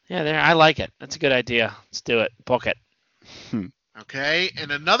 Yeah, there. I like it. That's a good idea. Let's do it. Book it. Okay,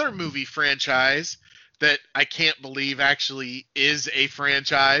 and another movie franchise that I can't believe actually is a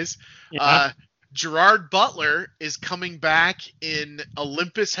franchise. Yeah. Gerard Butler is coming back in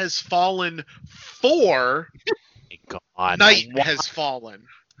Olympus Has Fallen 4. God, Night Has Fallen.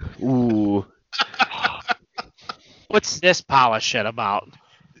 Ooh. What's this pile of shit about?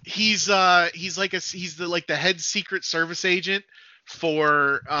 He's the head Secret Service agent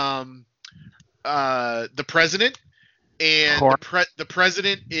for the president, and the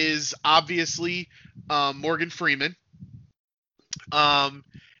president is obviously Morgan Freeman.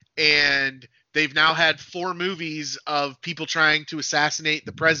 And they've now had 4 movies of people trying to assassinate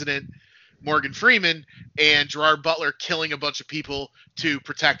the president, Morgan Freeman, and Gerard Butler killing a bunch of people to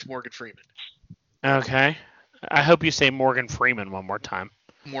protect Morgan Freeman. Okay. I hope you say Morgan Freeman one more time.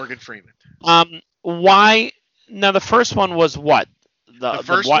 Morgan Freeman. Why? Now, the first one was what? The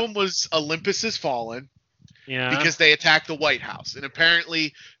first one was Olympus Has Fallen. Yeah. Because they attacked the White House. And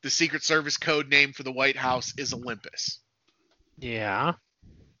apparently the Secret Service code name for the White House is Olympus. Yeah.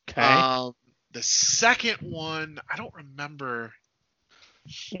 Okay. The second one, I don't remember.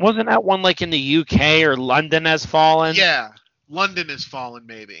 Wasn't that one like in the UK or London Has Fallen? Yeah, London Has Fallen,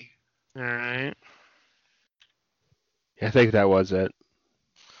 maybe. All right. I think that was it.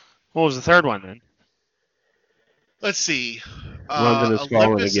 What was the third one then? Let's see. London Has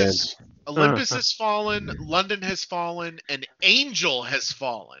Fallen again. Olympus Has Fallen, London Has Fallen, and Angel Has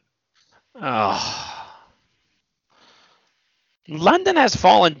Fallen. Oh. London Has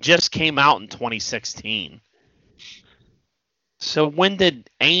Fallen just came out in 2016. So when did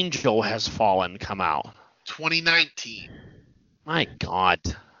Angel Has Fallen come out? 2019. My God.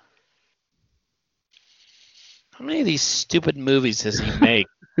 How many of these stupid movies does he make?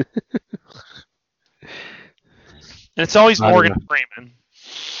 And it's always Not Morgan enough. Freeman.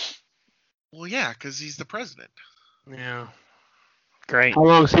 Well, yeah, because he's the president. Yeah. Great.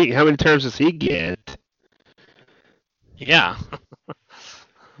 How many terms does he get? Yeah.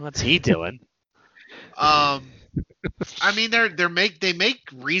 What's he doing? I mean, they make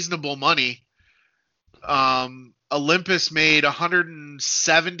reasonable money. Olympus made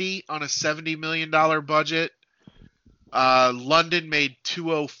 170 on a $70 million budget. London made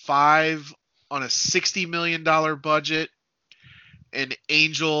 205 on a $60 million budget. And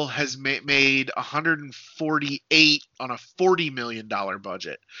Angel has made 148 on a $40 million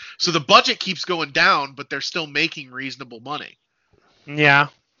budget. So the budget keeps going down, but they're still making reasonable money. Yeah.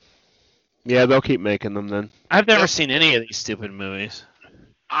 Yeah, they'll keep making them then. I've never Yep. seen any of these stupid movies.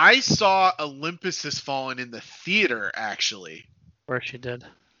 I saw Olympus Has Fallen in the theater, actually. Where she did.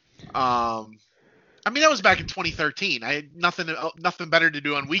 I mean, that was back in 2013. I had nothing better to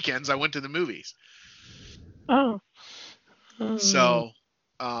do on weekends. I went to the movies. Oh. So,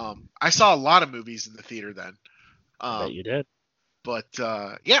 I saw a lot of movies in the theater then. I bet you did. But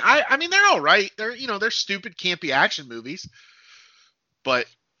yeah, I mean, they're all right. They're stupid, campy action movies. But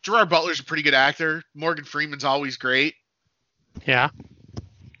Gerard Butler's a pretty good actor. Morgan Freeman's always great. Yeah.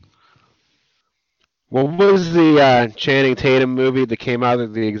 What was the Channing Tatum movie that came out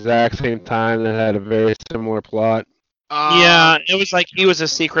at the exact same time that had a very similar plot? Yeah, it was like he was a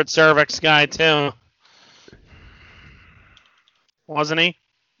Secret Service guy too. Wasn't he?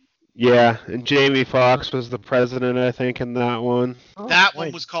 Yeah, and Jamie Foxx was the president, I think, in that one. That Oh, one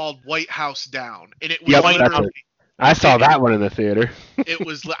wait. was called White House Down, and it was Yep, that's literally, I saw that one in the theater. it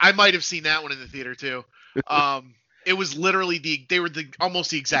was. I might have seen that one in the theater too. It was literally they were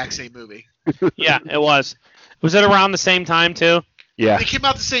almost the exact same movie. Yeah, it was. Was it around the same time too? Yeah. They came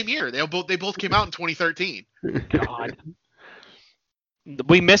out the same year. They both came out in 2013. God.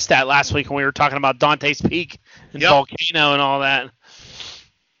 We missed that last week when we were talking about Dante's Peak and Yep. Volcano and all that.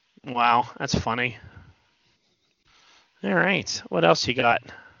 Wow, that's funny. All right, what else you got?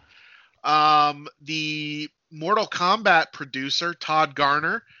 The Mortal Kombat producer Todd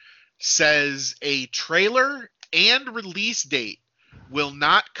Garner says a trailer and release date will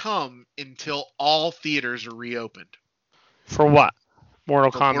not come until all theaters are reopened. For what?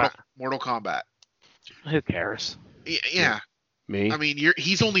 Mortal For Kombat. Mortal Kombat. Who cares? Yeah. Me? I mean,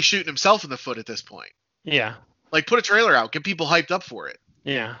 he's only shooting himself in the foot at this point. Yeah, Like, put a trailer out, get people hyped up for it.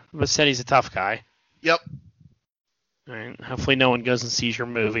 yeah. But said he's a tough guy. Yep. All right. Hopefully, no one goes and sees your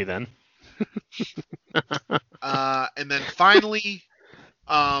movie then. And then finally,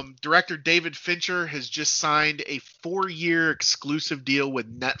 director David Fincher has just signed a 4-year exclusive deal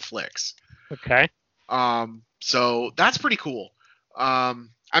with Netflix. Okay. So that's pretty cool.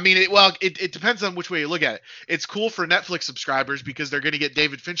 I mean, it depends on which way you look at it. It's cool for Netflix subscribers because they're going to get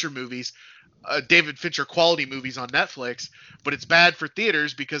David Fincher movies, David Fincher quality movies on Netflix. But it's bad for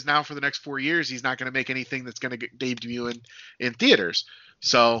theaters because now for the next 4 years, he's not going to make anything that's going to debut in theaters.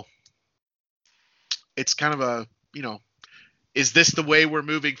 So it's kind of a, is this the way we're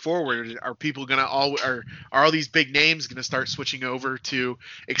moving forward? Are people going to are all these big names going to start switching over to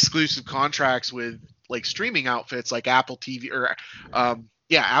exclusive contracts with like streaming outfits like Apple TV or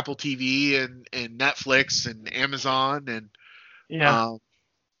Apple TV and Netflix and Amazon and Yeah.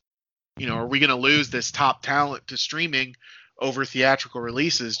 are we going to lose this top talent to streaming over theatrical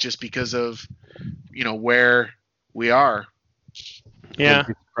releases just because of where we are? Yeah. Wouldn't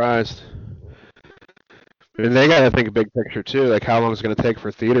be surprised. I mean, they got to think a big picture too, like how long it's going to take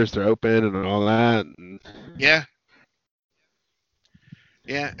for theaters to open and all that. And Yeah.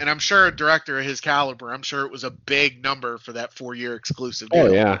 Yeah, and I'm sure a director of his caliber, I'm sure it was a big number for that 4-year exclusive deal.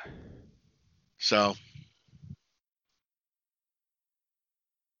 oh yeah, So,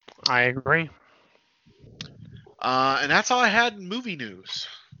 I agree. and that's all I had in movie news.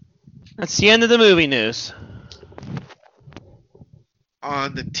 That's the end of the movie news.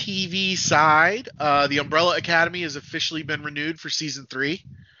 On the TV side, The Umbrella Academy has officially been renewed for season 3.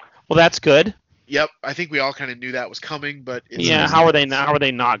 Well, that's good. Yep, I think we all kind of knew that was coming, but it's Yeah, how are they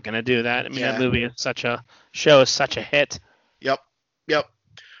not going to do that? I mean, Yeah. that movie is such a hit. Yep.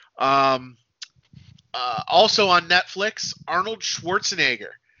 Also on Netflix, Arnold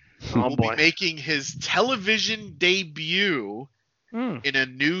Schwarzenegger Oh will boy. be making his television debut Hmm. in a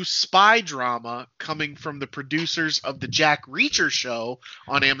new spy drama coming from the producers of the Jack Reacher show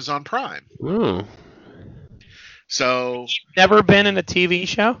on Amazon Prime. Oh. So Never been in a TV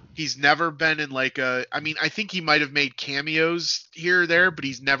show? he's never been in I think he might have made cameos here or there, but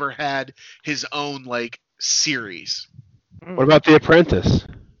he's never had his own series. What about The Apprentice?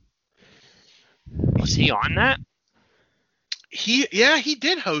 Was he on that? He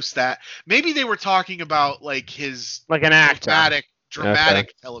did host that. Maybe they were talking about his Like an actor?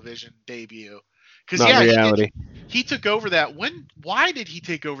 dramatic television debut. Because Not reality. he took over that. Why did he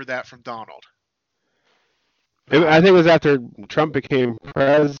take over that from Donald? I think it was after Trump became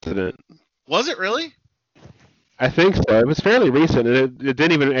president. Was it really? I think so. It was fairly recent, and it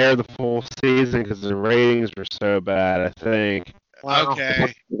didn't even air the full season because the ratings were so bad, I think. Wow.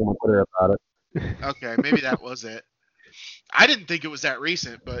 Okay. Twitter about it. Okay, maybe that was it. I didn't think it was that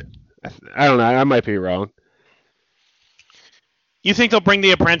recent, but I don't know. I might be wrong. You think they'll bring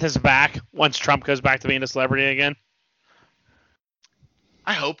The Apprentice back once Trump goes back to being a celebrity again?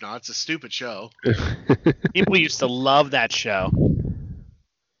 I hope not. It's a stupid show. People used to love that show.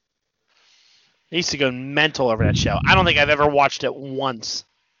 They used to go mental over that show. I don't think I've ever watched it once.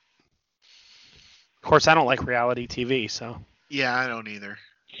 Of course, I don't like reality TV, so. Yeah, I don't either.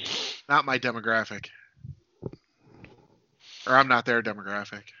 Not my demographic. Or I'm not their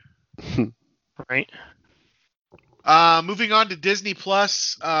demographic. Right? Moving on to Disney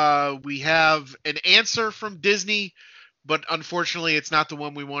Plus, we have an answer from Disney, but unfortunately it's not the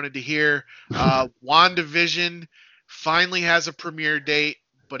one we wanted to hear. WandaVision finally has a premiere date,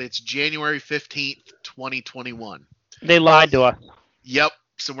 but it's January 15th, 2021. They lied to us. Yep,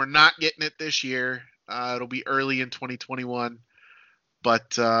 so we're not getting it this year. It'll be early in 2021,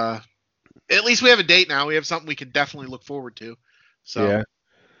 but at least we have a date now. We have something we can definitely look forward to. So. Yeah.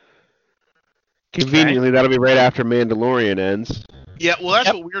 Conveniently, that'll be right after Mandalorian ends. Yeah, well,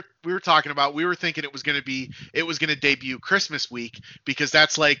 that's what we were talking about. We were thinking it was going to debut Christmas week because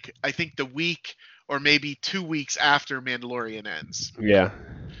that's I think the week or maybe 2 weeks after Mandalorian ends. Yeah.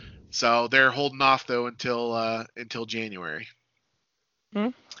 So they're holding off though until January.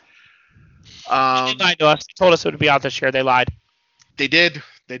 They lied to us. They told us it would be out this year. They lied. They did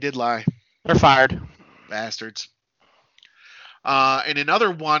lie, They're fired. bastards. And in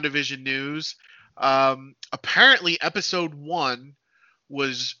other WandaVision news, apparently episode 1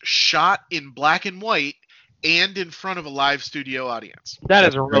 was shot in black and white and in front of a live studio audience. That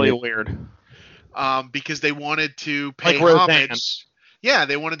is really weird. Because they wanted to pay Like Roseanne. homage. Yeah,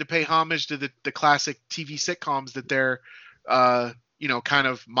 they wanted to pay homage to the classic TV sitcoms that they're, kind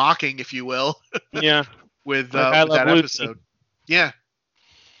of mocking, if you will, Yeah. with Like I Love that Lucy. episode. Yeah.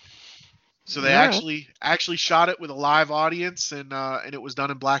 So they Yeah. actually shot it with a live audience, and it was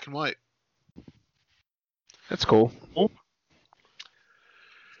done in black and white. That's cool.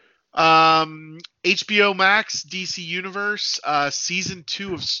 HBO Max DC Universe season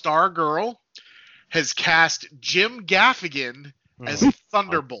 2 of Stargirl has cast Jim Gaffigan as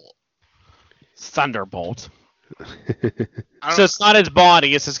Thunderbolt. Thunderbolt. I So don't, it's not his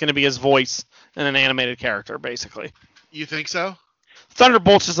body. It's just going to be his voice and an animated character, basically. you think so?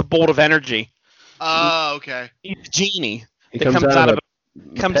 Thunderbolt's just a bolt of energy. Oh, okay. He's a genie He that comes out of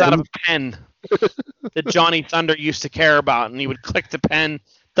pen. a pen that Johnny Thunder used to care about, and he would click the pen,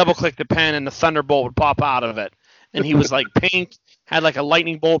 double click the pen, and the Thunderbolt would pop out of it. And he was like pink, had like a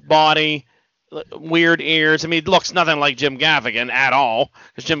lightning bolt body, weird ears. I mean, it looks nothing like Jim Gaffigan at all,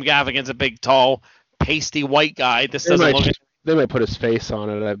 because Jim Gaffigan's a big, tall, pasty white guy. This doesn't look. They might put his face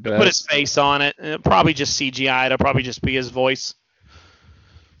on it, I bet. Put his face on it. It'll probably just CGI. It'll probably just be his voice.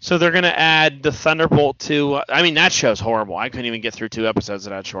 So they're gonna add the Thunderbolt to. I mean, that show's horrible. I couldn't even get through 2 episodes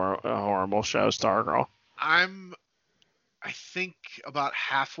of that horrible show, Stargirl. I think about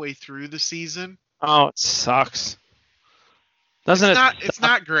halfway through the season. Oh, it sucks. Doesn't it? It's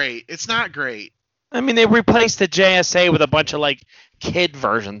not great. It's not great. I mean, they replaced the JSA with a bunch of like kid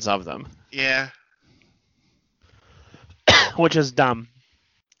versions of them, Yeah. which is dumb.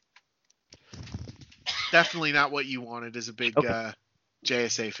 Definitely not what you wanted as a big Okay.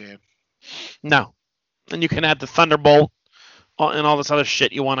 JSA fan. No. And you can add the Thunderbolt and all this other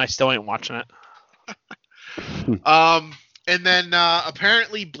shit you want. I still ain't watching it. And then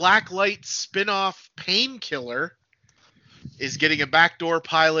apparently Blacklight spin-off Painkiller is getting a backdoor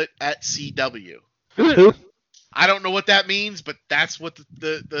pilot at CW. Who? I don't know what that means, but that's what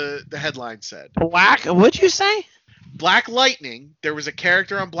the headline said. Black? What'd you say? Black Lightning. There was a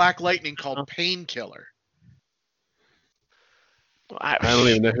character on Black Lightning called Painkiller. I don't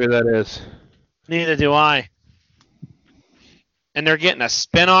even know who that is. Neither do I. And they're getting a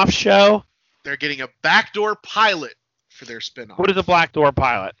spin-off show? They're getting a backdoor pilot for their spin-off. What is a backdoor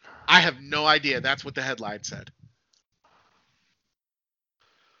pilot? I have no idea. That's what the headline said.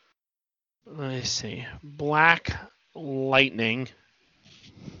 Let me see. Black Lightning.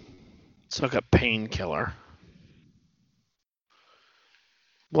 Let's look up Painkiller.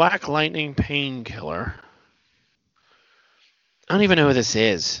 Black Lightning Painkiller. I don't even know who this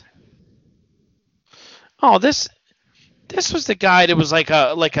is. Oh, this was the guy that was like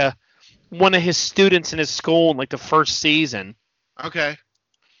a one of his students in his school in like the first season. Okay.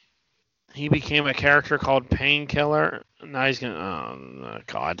 He became a character called Painkiller. Now he's gonna. Oh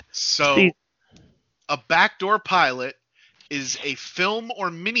God. So, a backdoor pilot is a film or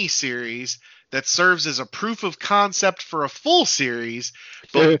miniseries that serves as a proof of concept for a full series,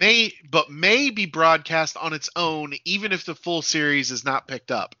 but may be broadcast on its own even if the full series is not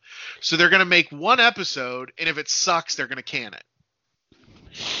picked up. So they're going to make one episode, and if it sucks, they're going to can it.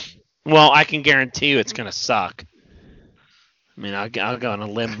 Well, I can guarantee you it's going to suck. I mean, I'll go on a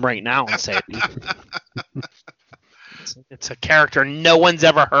limb right now and say it's a character no one's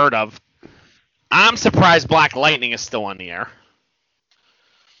ever heard of. I'm surprised Black Lightning is still on the air.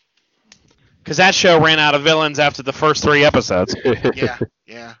 Because that show ran out of villains after the first 3 episodes.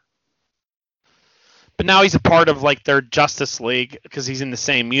 Yeah. But now he's a part of like their Justice League because he's in the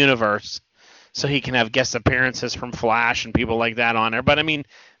same universe. So he can have guest appearances from Flash and people like that on there. But I mean,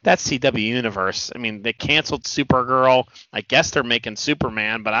 that's CW Universe. I mean, they canceled Supergirl. I guess they're making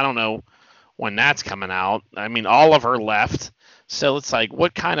Superman, but I don't know when that's coming out. I mean, Oliver left. So it's like,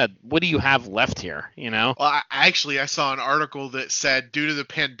 what do you have left here, you know? Well, I saw an article that said due to the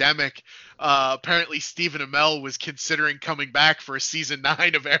pandemic, apparently Stephen Amell was considering coming back for a season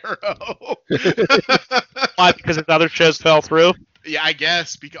 9 of Arrow. Why? Because his other shows fell through? Yeah, I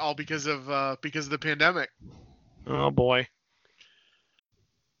guess all because of the pandemic. Oh boy.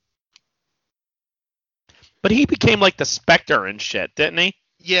 But he became like the Spectre and shit, didn't he?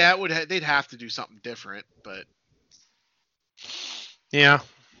 Yeah, they'd have to do something different, but yeah.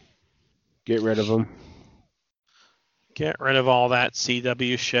 Get rid of him. Get rid of all that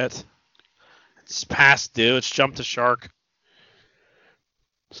CW shit. It's past due. It's jumped the shark.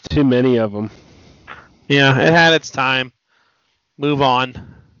 It's too many of them. Yeah, it had its time. Move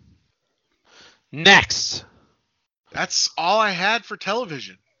on. Next. That's all I had for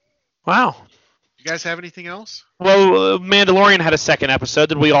television. Wow. You guys have anything else? Well, Mandalorian had a second episode.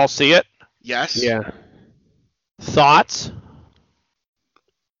 Did we all see it? Yes. Yeah. Thoughts?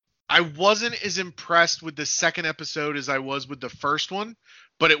 I wasn't as impressed with the second episode as I was with the first one,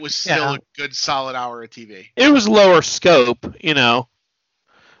 but it was still a good solid hour of TV. It was lower scope, you know.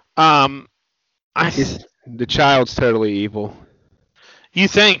 The child's totally evil. You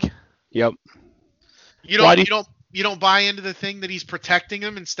think? Yep. You don't buy into the thing that he's protecting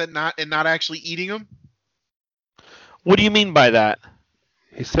him not actually eating him? What do you mean by that?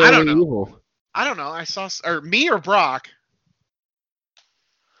 He's totally evil. I don't know. I saw me or Brock.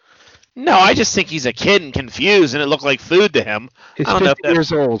 No, I just think he's a kid and confused, and it looked like food to him. He's I don't 50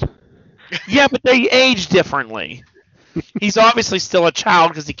 years old. Yeah, but they age differently. He's obviously still a child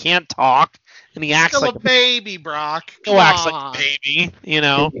because he can't talk, and he acts like a baby, Brock. He acts like a baby, you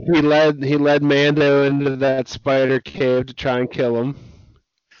know. He led Mando into that spider cave to try and kill him.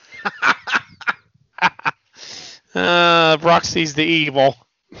 Brock sees the evil.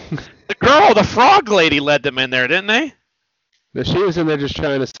 The frog lady led them in there, didn't they? But she was in there just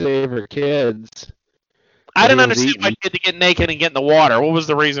trying to save her kids. I didn't understand why she had to get naked and get in the water. What was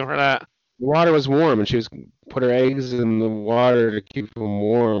the reason for that? The water was warm, and she was put her eggs in the water to keep them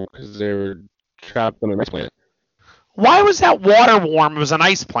warm because they were trapped on an ice planet. Why was that water warm? It was an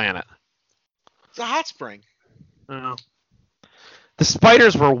ice planet. It's a hot spring. Oh. The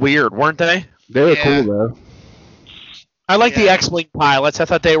spiders were weird, weren't they? They were cool, though. I like the X-Wing pilots. I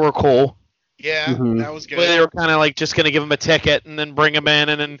thought they were cool. Yeah, that was good. They were kind of like just going to give them a ticket and then bring them in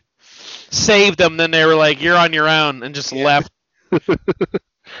and then save them. Then they were like, you're on your own, and just left.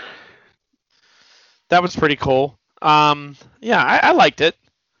 That was pretty cool. I liked it.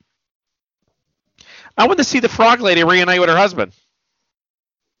 I want to see the frog lady reunite with her husband.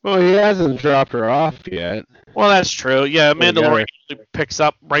 Well, he hasn't dropped her off yet. Well, that's true. Yeah, Mandalorian usually picks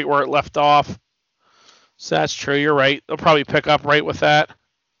up right where it left off. So that's true. You're right. They'll probably pick up right with that.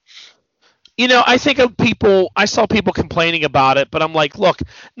 I think I saw people complaining about it, but I'm like, look,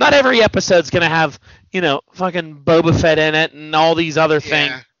 not every episode's going to have, fucking Boba Fett in it and all these other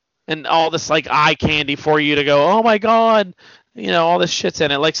things Yeah. and all this like eye candy for you to go, oh my God, all this shit's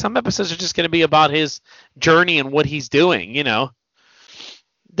in it. Like some episodes are just going to be about his journey and what he's doing,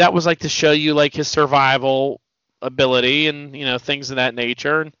 That was like to show you like his survival ability and, things of that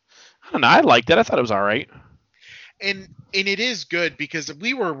nature. And I don't know, I liked it. I thought it was all right. And it is good because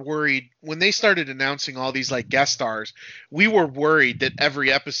we were worried when they started announcing all these like guest stars. We were worried that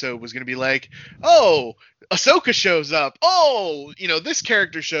every episode was going to be like, oh, Ahsoka shows up. Oh, this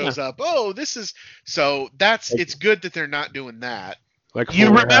character shows up. Oh, this is so it's good that they're not doing that. Like You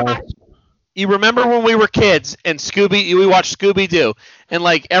remember when we were kids and we watched Scooby Doo, and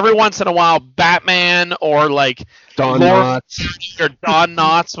like every once in a while Batman or like Don Knotts or Don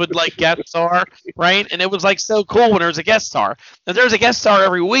Knotts would like guest star, right? And it was like so cool when there was a guest star. If there was a guest star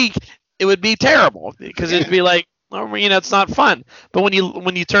every week, it would be terrible because it'd be like, it's not fun. But when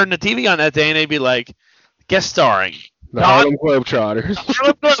you turn the TV on that day and they'd be like guest starring the Harlem Globetrotters.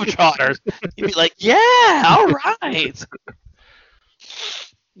 Harlem Globetrotters, you'd be like, yeah, all right.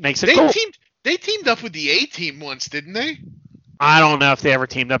 Makes it cool. They teamed up with the A-Team once, didn't they? I don't know if they ever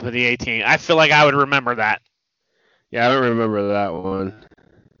teamed up with the A-Team. I feel like I would remember that. Yeah, I don't remember that one.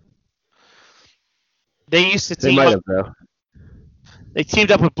 They used to They team might up. have, though. They teamed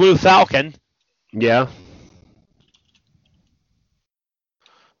up with Blue Falcon. Yeah.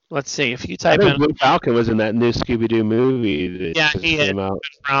 Let's see if you I type think in. Blue Falcon was in that new Scooby-Doo movie that Yeah, just he came out.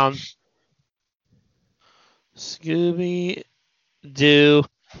 Brown. Scooby Doo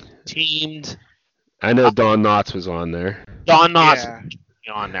teamed. I know Don Knotts was on there. Don Knotts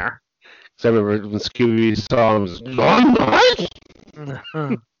Yeah. on there. Because I remember when Scooby saw him, was Don Knotts?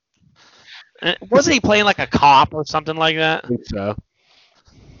 Wasn't he playing like a cop or something like that? I think so.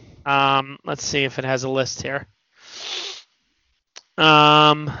 Let's see if it has a list here.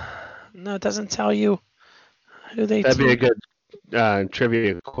 No, it doesn't tell you who they. That'd be a good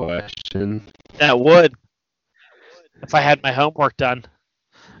trivia question. That would. If I had my homework done.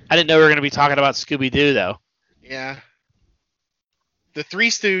 I didn't know we were going to be talking about Scooby Doo though. Yeah. The Three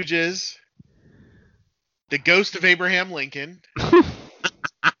Stooges. The Ghost of Abraham Lincoln.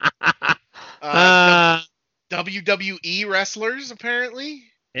 WWE wrestlers, apparently.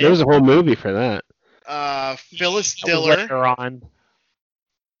 There was a whole movie for that. Phyllis Diller. Later on.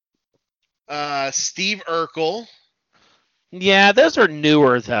 Steve Urkel. Yeah, those are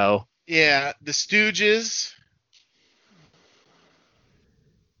newer though. Yeah, the Stooges.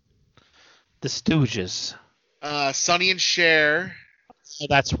 The Stooges. Sonny and Cher. Oh,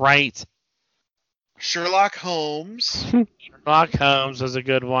 that's right. Sherlock Holmes. Sherlock Holmes was a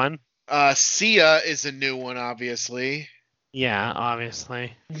good one. Sia is a new one, obviously. Yeah,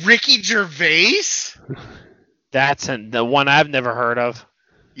 obviously. Ricky Gervais? That's the one I've never heard of.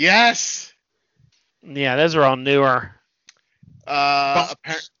 Yes. Yeah, those are all newer.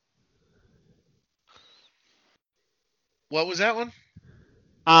 What was that one?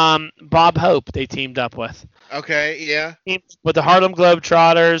 Bob Hope they teamed up with. Okay, yeah. With the Harlem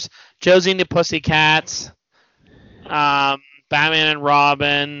Globetrotters, Josie and the Pussycats, Batman and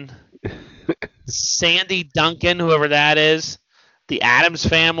Robin, Sandy Duncan, whoever that is, the Addams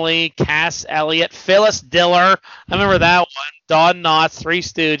Family, Cass Elliot, Phyllis Diller. I remember that one. Don Knotts, Three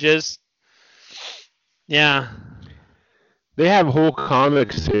Stooges. Yeah. They have a whole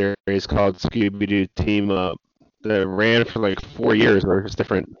comic series called Scooby-Doo Team Up that ran for like 4 years, where it's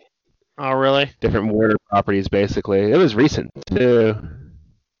different Oh, really? Warner properties, basically. It was recent too.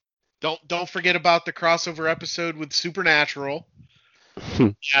 Don't forget about the crossover episode with Supernatural.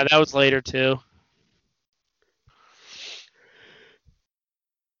 Yeah, that was later too.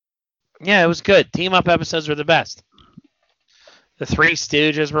 Yeah, it was good. Team up episodes were the best. The Three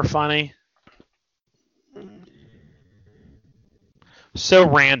Stooges were funny. So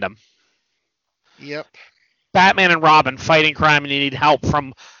random. Yep. Batman and Robin fighting crime and you need help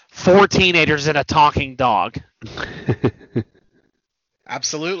from 4 teenagers and a talking dog.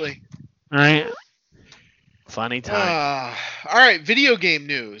 Absolutely. All right. Funny time. All right, video game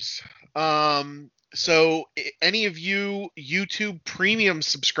news. So any of you YouTube Premium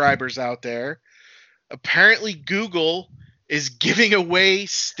subscribers out there, apparently Google is giving away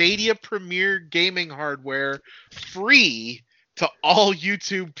Stadia Premier gaming hardware free to all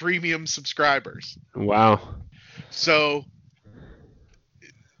YouTube Premium subscribers. Wow. So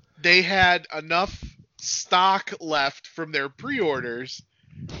they had enough stock left from their pre-orders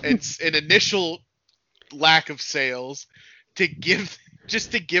and an initial lack of sales to give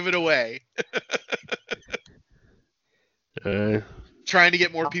it away. trying to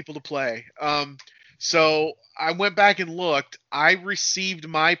get more people to play. So I went back and looked. I received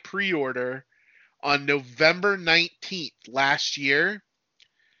my pre-order on November 19th last year.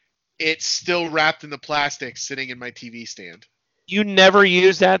 It's still wrapped in the plastic sitting in my TV stand. You never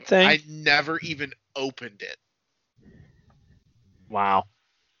use that thing? I never even opened it. Wow.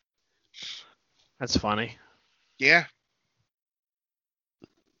 That's funny. Yeah.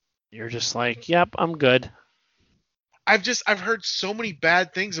 You're just like, yep, I'm good. I've heard so many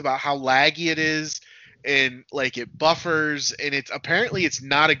bad things about how laggy it is and like it buffers and it's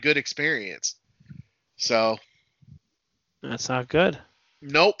not a good experience. So That's not good.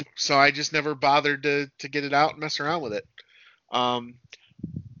 nope. So I just never bothered to get it out and mess around with it.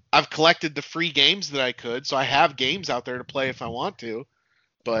 I've collected the free games that I could, so I have games out there to play if I want to,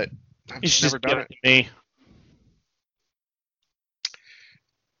 but I've just never done it. To me.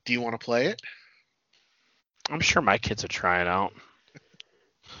 Do you want to play it? I'm sure my kids will try it out.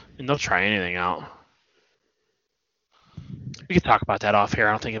 And they'll try anything out. We could talk about that off here.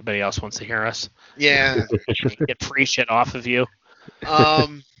 I don't think anybody else wants to hear us. Yeah. Get free shit off of you.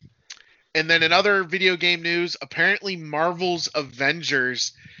 And then in other video game news, apparently Marvel's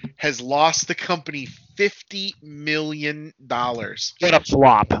Avengers has lost the company $50 million. What a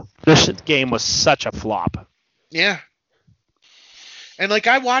flop. This game was such a flop. Yeah. And like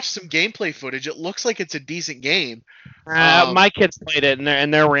I watched some gameplay footage. It looks like it's a decent game. My kids played it,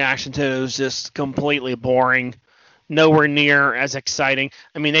 and their reaction to it was just completely boring. Nowhere near as exciting.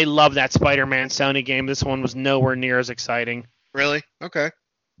 I mean, they love that Spider-Man Sony game. This one was nowhere near as exciting. Really? Okay.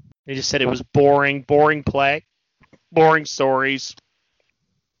 They just said it was boring play, boring stories.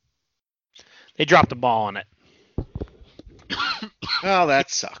 They dropped the ball on it. Oh,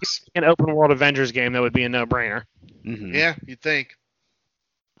 that sucks. An open world Avengers game, that would be a no-brainer. Mm-hmm. Yeah, you'd think.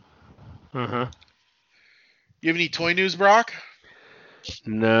 Uh-huh. You have any toy news, Brock?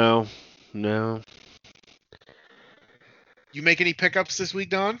 No. You make any pickups this week,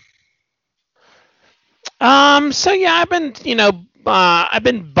 Don? So yeah, I've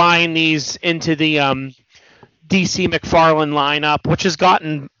been buying these into the DC McFarlane lineup, which has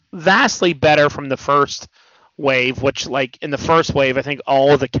gotten vastly better from the first wave, which like in the first wave, I think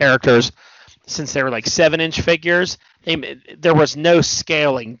all of the characters, since they were like 7-inch figures, there was no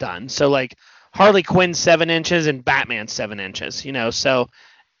scaling done. So like Harley Quinn 7 inches and Batman 7 inches, so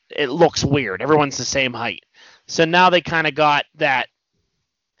it looks weird. Everyone's the same height. So now they kind of got that,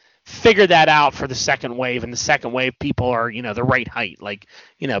 figured that out for the second wave, and the second wave people are, the right height. Like,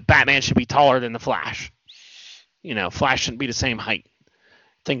 Batman should be taller than the Flash. Flash shouldn't be the same height.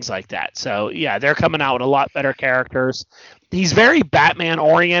 Things like that. So, yeah, they're coming out with a lot better characters. He's very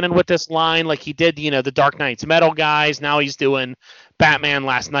Batman-oriented with this line. Like he did, the Dark Knight's Metal guys. Now he's doing Batman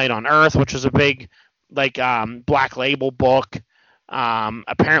Last Night on Earth, which was a big, Black Label book.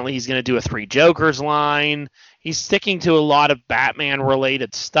 Apparently he's going to do a Three Jokers line. He's sticking to a lot of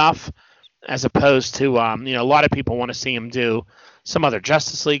Batman-related stuff, as opposed to, a lot of people want to see him do some other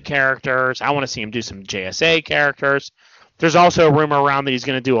Justice League characters. I want to see him do some JSA characters. There's also a rumor around that he's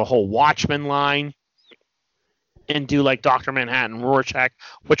going to do a whole Watchmen line and do like Dr. Manhattan, Rorschach,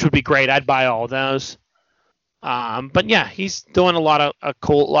 which would be great. I'd buy all those. But yeah, he's doing a lot of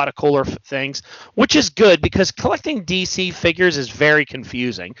cooler things, which is good because collecting DC figures is very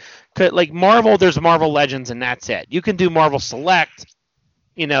confusing. Like Marvel, there's Marvel Legends and that's it. You can do Marvel Select,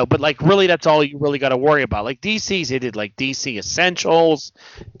 but like really that's all you really got to worry about. Like DC's, they did like DC Essentials,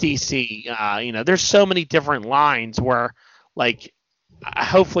 DC. There's so many different lines where like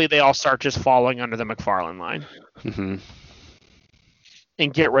hopefully they all start just falling under the McFarlane line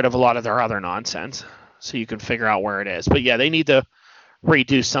and get rid of a lot of their other nonsense. So you can figure out where it is. But yeah, they need to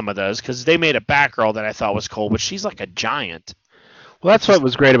redo some of those because they made a Batgirl that I thought was cool, but she's like a giant. Well, that's what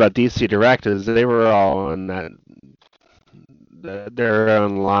was great about DC Direct is they were all on their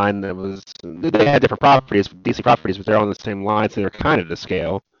own line. They had different properties, DC properties, but they're all on the same line, so they were kind of to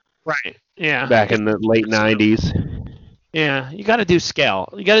scale. Right. Yeah. Back in the late '90s. Yeah, you got to do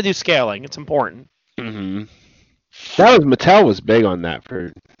scale. You got to do scaling. It's important. Mm-hmm. Mattel was big on that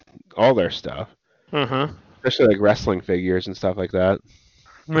for all their stuff. Especially like wrestling figures and stuff like that.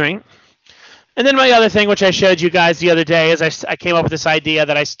 Right. And then my other thing, which I showed you guys the other day, is I came up with this idea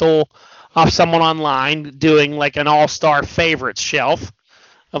that I stole off someone online doing like an all-star favorites shelf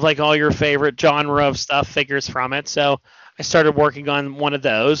of like all your favorite genre of stuff, figures from it. So I started working on one of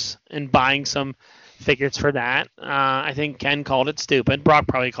those and buying some figures for that. I think Ken called it stupid. Brock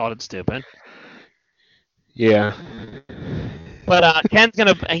probably called it stupid. Yeah. But Ken's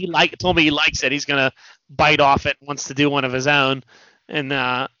told me he likes it. He's gonna bite off it, wants to do one of his own, and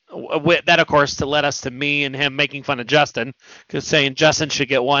That, of course, to led us to me and him making fun of Justin, because saying Justin should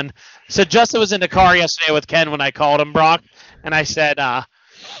get one. So Justin was in the car yesterday with Ken when I called him, Brock, and I said,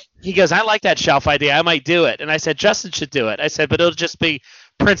 he goes, I like that shelf idea. I might do it. And I said, Justin should do it. I said, but it'll just be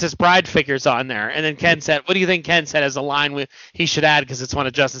Princess Bride figures on there. And then Ken said, what do you think Ken said as a line he should add because it's one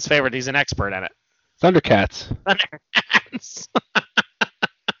of Justin's favorite? He's an expert at it. Thundercats. Thundercats.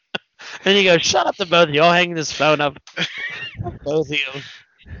 And he goes, shut up to both of you. I'll hang this phone up. Both of you.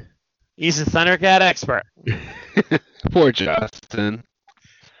 He's a Thundercat expert. Poor Justin.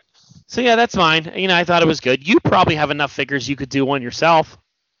 So, yeah, that's fine. I thought it was good. You probably have enough figures you could do one yourself.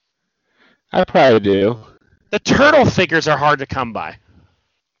 I probably do. The turtle figures are hard to come by.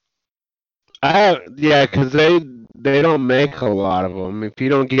 Yeah, because they don't make a lot of them. If you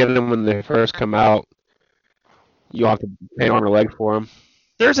don't get them when they first come out, you'll have to pay arm or leg for them.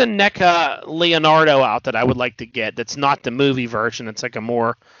 There's a NECA Leonardo out that I would like to get that's not the movie version. It's like a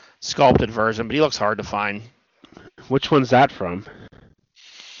more sculpted version, but he looks hard to find. Which one's that from?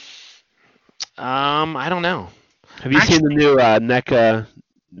 I don't know. Have you seen the new NECA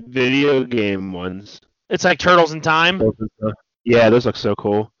video game ones? It's like Turtles in Time. Yeah, those look so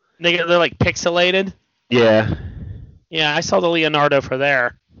cool. They're like pixelated. Yeah. Yeah, I saw the Leonardo for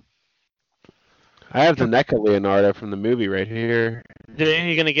there. I have the NECA Leonardo from the movie right here. Are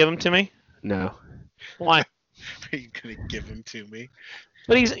you gonna give him to me? No. Why? Are you gonna give him to me?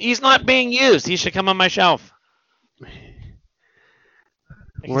 But he's not being used. He should come on my shelf.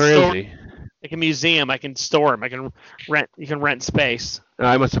 Where is he? Like a museum. I can store him. I can rent. You can rent space. Oh,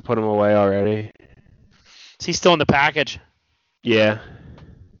 I must have put him away already. Is he still in the package? Yeah.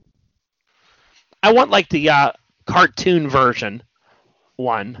 I want like the cartoon version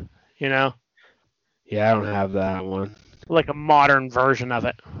one. Yeah, I don't have that one. Like a modern version of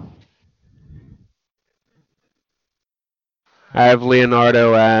it. I have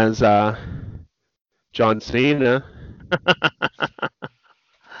Leonardo as John Cena.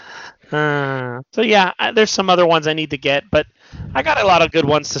 So yeah, there's some other ones I need to get, but I got a lot of good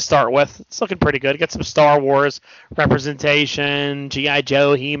ones to start with. It's looking pretty good. Get some Star Wars representation, G.I.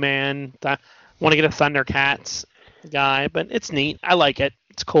 Joe, He-Man. I want to get a Thundercats guy, but it's neat. I like it.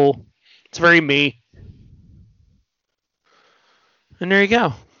 It's cool. It's very me. And there you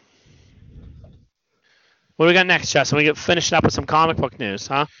go. What do we got next, Justin? We get finished up with some comic book news,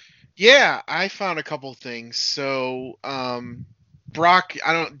 huh? Yeah, I found a couple things. So, Brock,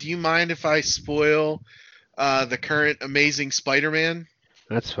 do you mind if I spoil the current Amazing Spider-Man?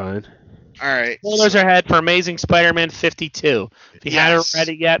 That's fine. All right. Spoilers ahead for Amazing Spider-Man 52. If you haven't read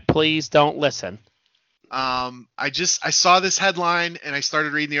it yet, please don't listen. I saw this headline and I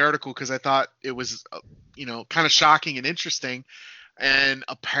started reading the article because I thought it was, kind of shocking and interesting. And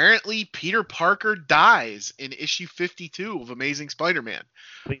apparently Peter Parker dies in issue 52 of Amazing Spider-Man.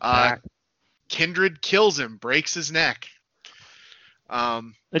 Kindred kills him, breaks his neck.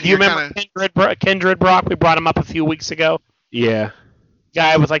 Do you remember Kindred, Brock? We brought him up a few weeks ago. Yeah.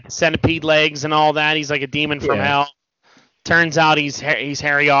 Guy with like the centipede legs and all that. He's like a demon from hell. Turns out he's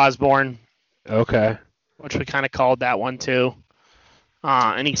Harry Osborn. Okay. Which we kind of called that one too.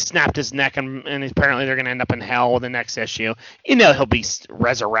 And he snapped his neck, and apparently they're going to end up in hell with the next issue. He'll be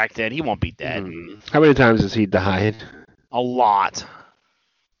resurrected. He won't be dead. How many times has he died? A lot.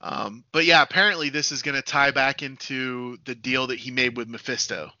 But yeah, apparently this is going to tie back into the deal that he made with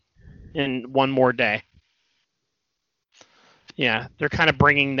Mephisto. In One More Day. Yeah, they're kind of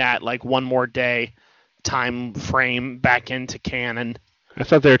bringing that like One More Day time frame back into canon. I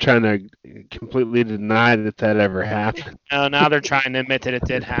thought they were trying to completely deny that ever happened. No, now they're trying to admit that it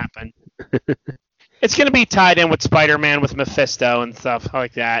did happen. It's going to be tied in with Spider-Man with Mephisto and stuff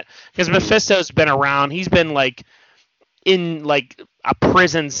like that. Because Mephisto's been around. He's been like in like a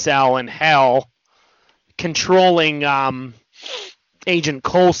prison cell in hell controlling Agent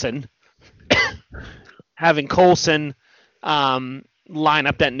Coulson. Having Coulson line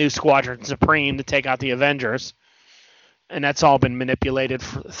up that new Squadron Supreme to take out the Avengers. And that's all been manipulated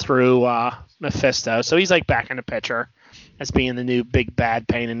through Mephisto. So he's like back in the picture as being the new big bad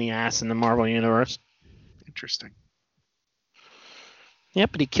pain in the ass in the Marvel Universe. Interesting.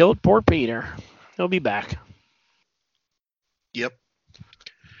 Yep, but he killed poor Peter. He'll be back. Yep.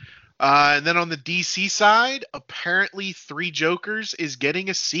 And then on the DC side, apparently Three Jokers is getting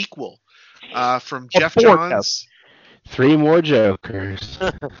a sequel from Jeff Johns. 3 more Jokers.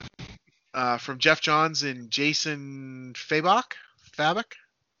 From Jeff Johns and Jason Fabok.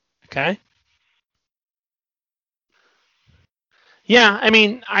 Okay. Yeah, I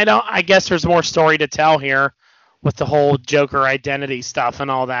mean, I guess there's more story to tell here with the whole Joker identity stuff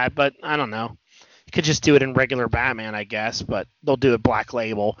and all that, but I don't know. could just do it in regular Batman, I guess, but they'll do it Black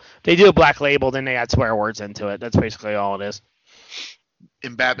Label. If they do a Black Label, then they add swear words into it. That's basically all it is.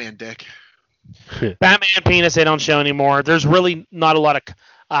 In Batman, Dick. Batman penis they don't show anymore. There's really not a lot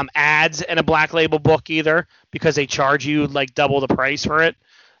of ads in a Black Label book either because they charge you like double the price for it.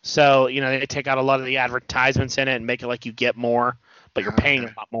 So, they take out a lot of the advertisements in it and make it like you get more, but you're paying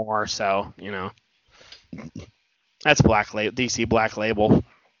a lot more. So, that's Black Label, DC Black Label.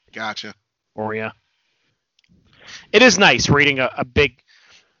 Gotcha. For you. It is nice reading a big,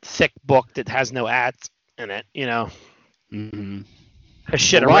 thick book that has no ads in it, Mm-hmm.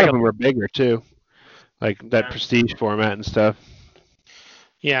 Shit, a lot of them were bigger too, like that prestige format and stuff.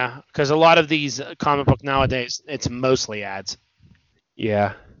 Yeah, because a lot of these comic book nowadays, it's mostly ads.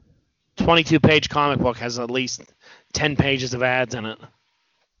 Yeah. 22-page comic book has at least 10 pages of ads in it,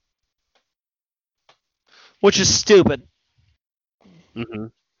 which is stupid. Mm-hmm.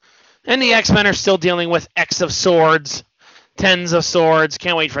 And the X-Men are still dealing with X of Swords, Tens of Swords.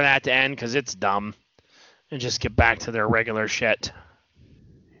 Can't wait for that to end because it's dumb. And just get back to their regular shit.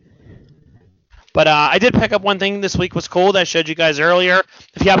 But I did pick up one thing this week was cool that I showed you guys earlier.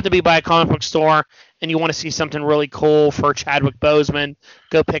 If you happen to be by a comic book store and you want to see something really cool for Chadwick Boseman,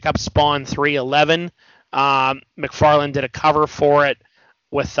 go pick up Spawn 311. McFarlane did a cover for it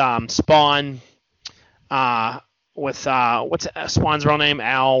with Spawn, with what's Spawn's real name?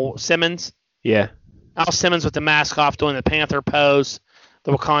 Al Simmons. Yeah. Al Simmons with the mask off doing the Panther pose,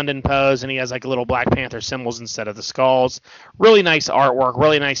 the Wakandan pose, and he has like little Black Panther symbols instead of the skulls. Really nice artwork,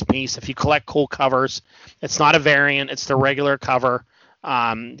 really nice piece. If you collect cool covers, it's not a variant, it's the regular cover.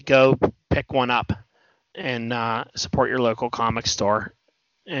 Go pick one up and support your local comic store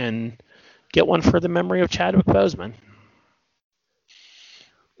and get one for the memory of Chadwick Boseman.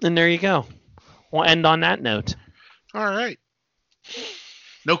 And there you go. We'll end on that note. All right.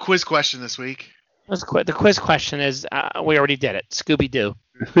 No quiz question this week. The quiz question is, we already did it. Scooby-Doo.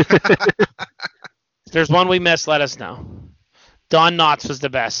 If there's one we missed, let us know. Don Knotts was the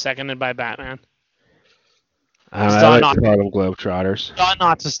best, seconded by Batman. I like to call them Globetrotters. Don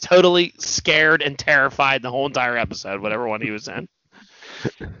Knotts was totally scared and terrified the whole entire episode, whatever one he was in.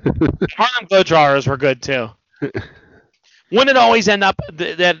 Harlem Globetrotters were good, too. Wouldn't it always end up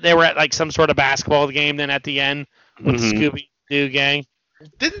that they were at like some sort of basketball game then at the end with the Scooby-Doo gang?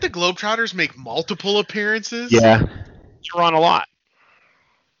 Didn't the Globetrotters make multiple appearances? Yeah. You're on a lot.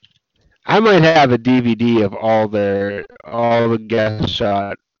 I might have a DVD of all the guest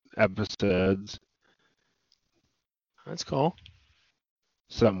shot episodes That's cool.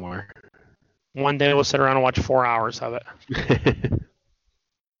 somewhere. One day we'll sit around and watch 4 hours of it.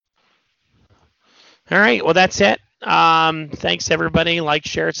 All right. Well, that's it. Thanks, everybody. Like,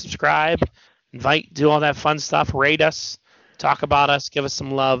 share, subscribe, invite, do all that fun stuff. Rate us, talk about us, give us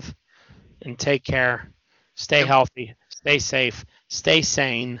some love, and take care. Stay healthy, stay safe, stay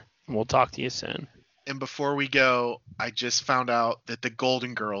sane. We'll talk to you soon. And before we go, I just found out that the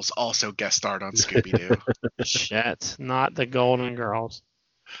Golden Girls also guest starred on Scooby-Doo. Shit, not the Golden Girls.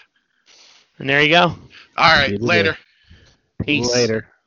 And there you go. All right, later. Peace. Later.